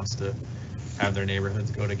 everybody wants to have their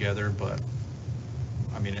neighborhoods go together, but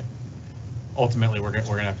I mean, ultimately we're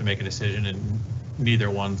gonna have to make a decision, and neither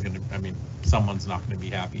one's gonna. I mean, someone's not gonna be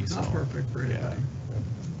happy. It's not so, perfect for yeah. anybody.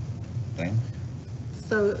 Diane?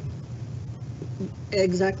 So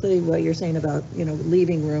exactly what you're saying about,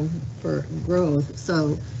 leaving room for growth.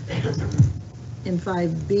 So in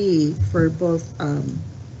 5B for both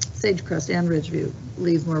Sagecrest and Ridgeview,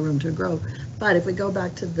 leaves more room to grow. But if we go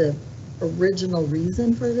back to the original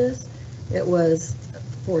reason for this, it was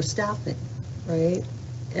for staffing, right?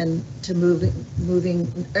 And to moving,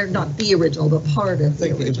 or not the original, but part I of the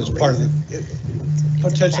think it was original part reason. of the,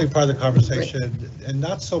 potentially part of the conversation, and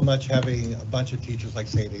not so much having a bunch of teachers like,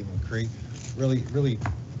 say, at Avon Creek. Really,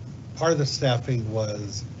 part of the staffing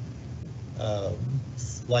was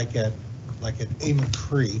like at Avon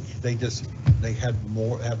Creek, they have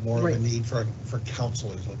more of a Right. need for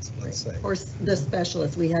counselors, let's say. Or the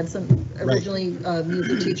specialists. We had some originally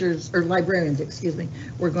music teachers, or librarians, excuse me,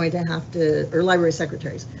 we're going to have to, or library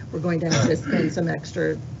secretaries, we're going to have to spend some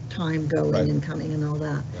extra time going Right. and coming and all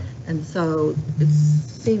that. Yeah. And so it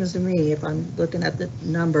seems to me, if I'm looking at the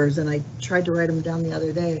numbers, and I tried to write them down the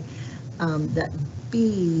other day, that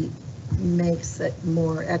B makes it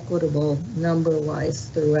more equitable number-wise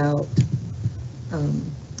throughout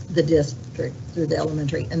the district, through the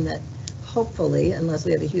elementary, and that hopefully, unless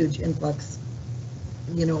we have a huge influx,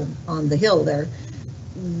 on the hill there,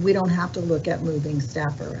 we don't have to look at moving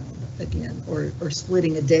staff around again, or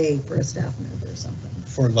splitting a day for a staff member or something.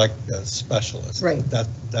 For like a specialist. Right. That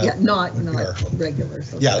Yeah, not would be our hope. regular.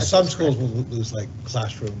 so Yeah, some specialists, schools correct. will lose like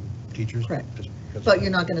classroom teachers. Correct. just because- But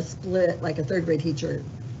you're not going to split like a third grade teacher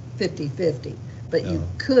 50-50, but you No.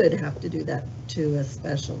 could have to do that to a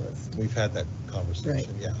specialist. We've had that Right.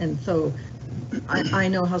 conversation, yeah. And so I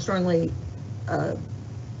know how strongly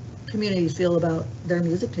communities feel about their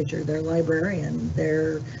music teacher, their librarian,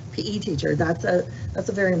 their PE teacher. That's a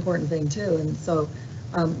very important thing too. And so,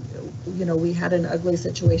 we had an ugly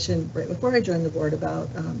situation right before I joined the board about,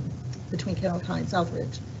 between Kennewick High and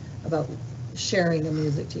Southridge, about sharing a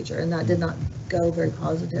music teacher, and that did not go very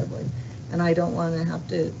positively. And I don't want to have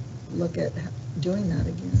to look at doing that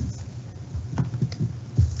again.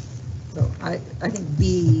 So I think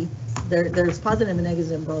B, there's positive and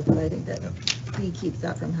negative in both, but I think that B keeps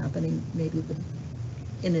that from happening maybe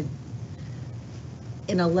in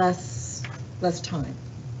a less time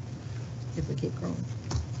if we keep growing.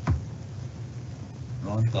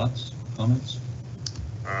 Ron, thoughts, comments?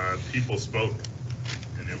 people spoke,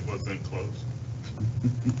 and it wasn't close.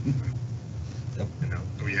 You know,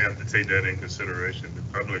 we have to take that in consideration. The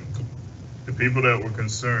public, the people that were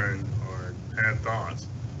concerned or had thoughts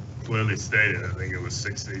clearly stated, I think it was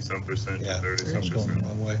 60-some% to Yeah, 30-some it's going the percent.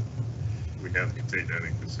 wrong way. We have to take that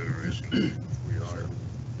in consideration. We are.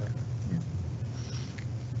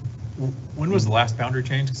 When was the last boundary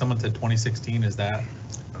change? Someone said 2016. Is that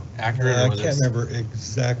accurate? Or I was can't it- remember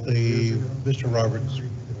exactly, Mr. Roberts.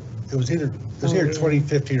 It was either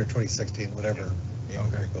 2015 or 2016, whatever. Game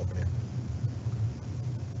Okay. Creek opening.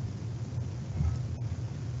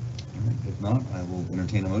 All right, if not, I will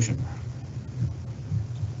entertain a motion.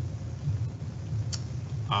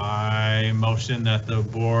 I motion that the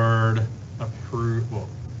board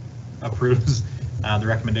approves the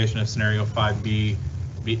recommendation of scenario 5B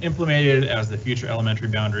be implemented as the future elementary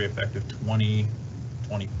boundary effective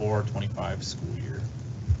 2024-25 school year.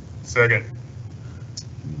 Second.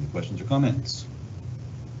 Any questions or comments?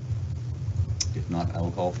 If not, I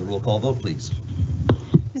will call for a roll call vote, please.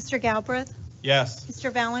 Mr. Galbraith, Yes.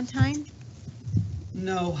 Mr. Valentine,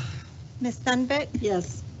 No. Ms. Dunbit,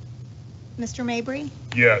 Yes. Mr. Mabry,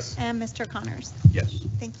 Yes. and Mr. Connors. Yes.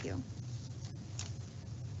 Thank you.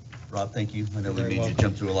 Rob, thank you. I know we You're made you welcome.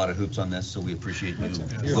 jump through a lot of hoops on this, so we appreciate you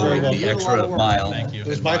You're going very the welcome. extra mile. Thank you. It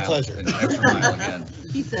was and my mile pleasure. and extra mile again.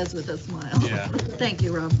 He says with a smile. Yeah. Thank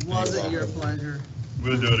you, Rob. Was it your pleasure?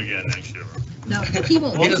 We'll do it again next year. No, he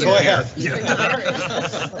won't. Well, be go here. ahead.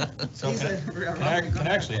 So can I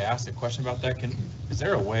actually ask a question about that? Is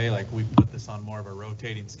there a way, like, we put this on more of a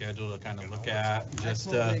rotating schedule to kind of look at, just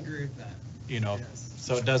I totally to, agree with that. you know, Yes.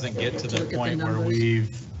 so it doesn't get to the Look at the point where numbers.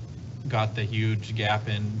 we've got the huge gap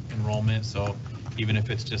in enrollment? So even if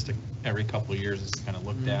it's just every couple of years, it's kind of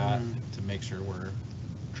looked at Mhm. to make sure we're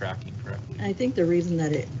tracking correctly. I think the reason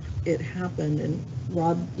that it happened, and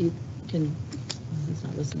Rob, you can, he's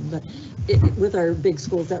not listening, but with our big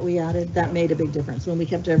schools that we added, that made a big difference. When we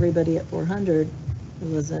kept everybody at 400, it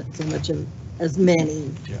wasn't so much of as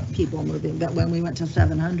many Yeah. people moving, but when we went to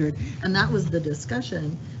 700, and that was the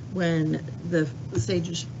discussion when the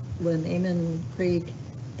Sage, when Amon Creek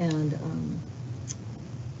and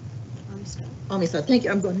Amistad, thank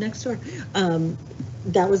you, I'm going next door.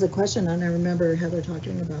 That was a question, and I remember Heather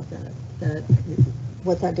talking about that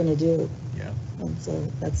what's that gonna do? Yeah. And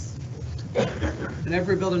so that's,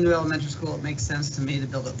 Whenever we build a new elementary school, it makes sense to me to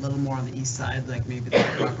build it a little more on the east side, like maybe the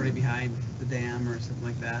property behind the dam or something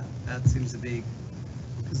like that. That seems to be,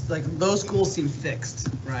 because like those schools seem fixed,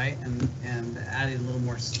 right? And adding a little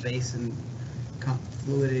more space and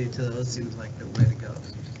fluidity to those seems like the way to go.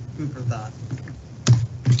 Food for thought.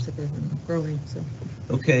 growing, so.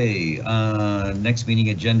 Okay, next meeting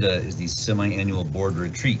agenda is the semi-annual board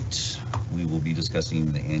retreat. We will be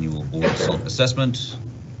discussing the annual board self-assessment,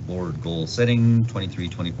 board goal setting,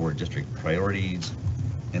 23-24 district priorities,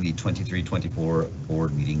 and the 23-24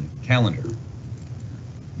 board meeting calendar.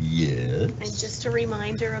 Yes. And just a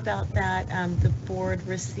reminder about that, the board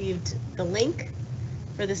received the link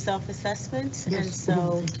for the self-assessment. And Yes,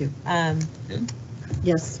 so, thank you. Good.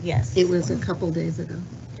 Yes, yes. it was a couple days ago.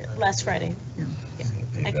 Last Friday. Yeah.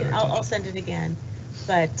 Yeah. I'll send it again,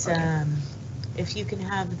 but if you can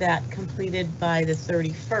have that completed by the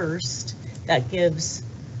 31st, that gives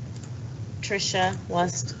Tricia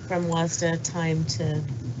from WASDA time to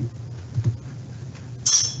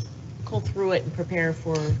go through it and prepare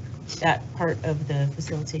for that part of the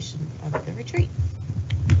facilitation of the retreat.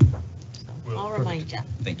 So I'll remind you.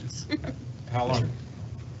 Thank you. How long?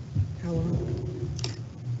 How long?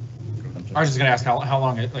 I was just gonna ask how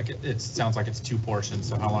long it sounds like it's two portions,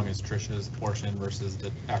 so how long is Tricia's portion versus the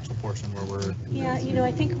actual portion where we're? Yeah,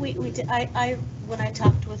 I think we did, when I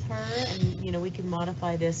talked with her, and, we can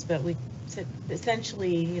modify this, but we said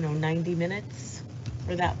essentially, 90 minutes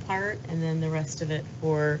for that part, and then the rest of it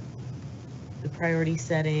for the priority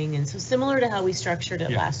setting, and so similar to how we structured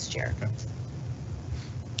it Yeah. last year. Okay.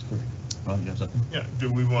 Ron, you have something? Yeah,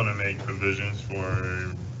 do we want to make provisions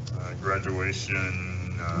for graduation,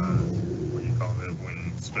 what do you call it,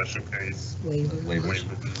 when special case? Waiver. Waivers.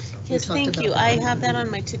 waivers and stuff? Yes, talked thank about you. that. I have that on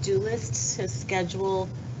my to-do list to schedule.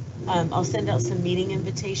 I'll send out some meeting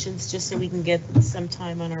invitations just so we can get some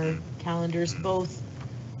time on our calendars, both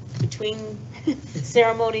between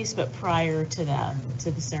ceremonies, but prior to that,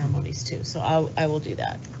 to the ceremonies too. So I will do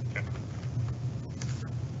that.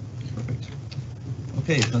 Perfect.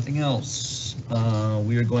 Okay, if nothing else,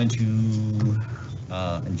 we are going to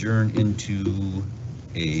adjourn into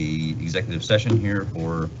a executive session here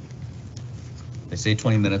for, they say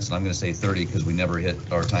 20 minutes, and I'm going to say 30 because we never hit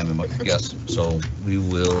our time, I guess. So we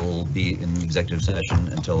will be in executive session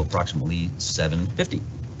until approximately 7:50.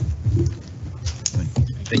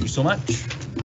 Thank you so much.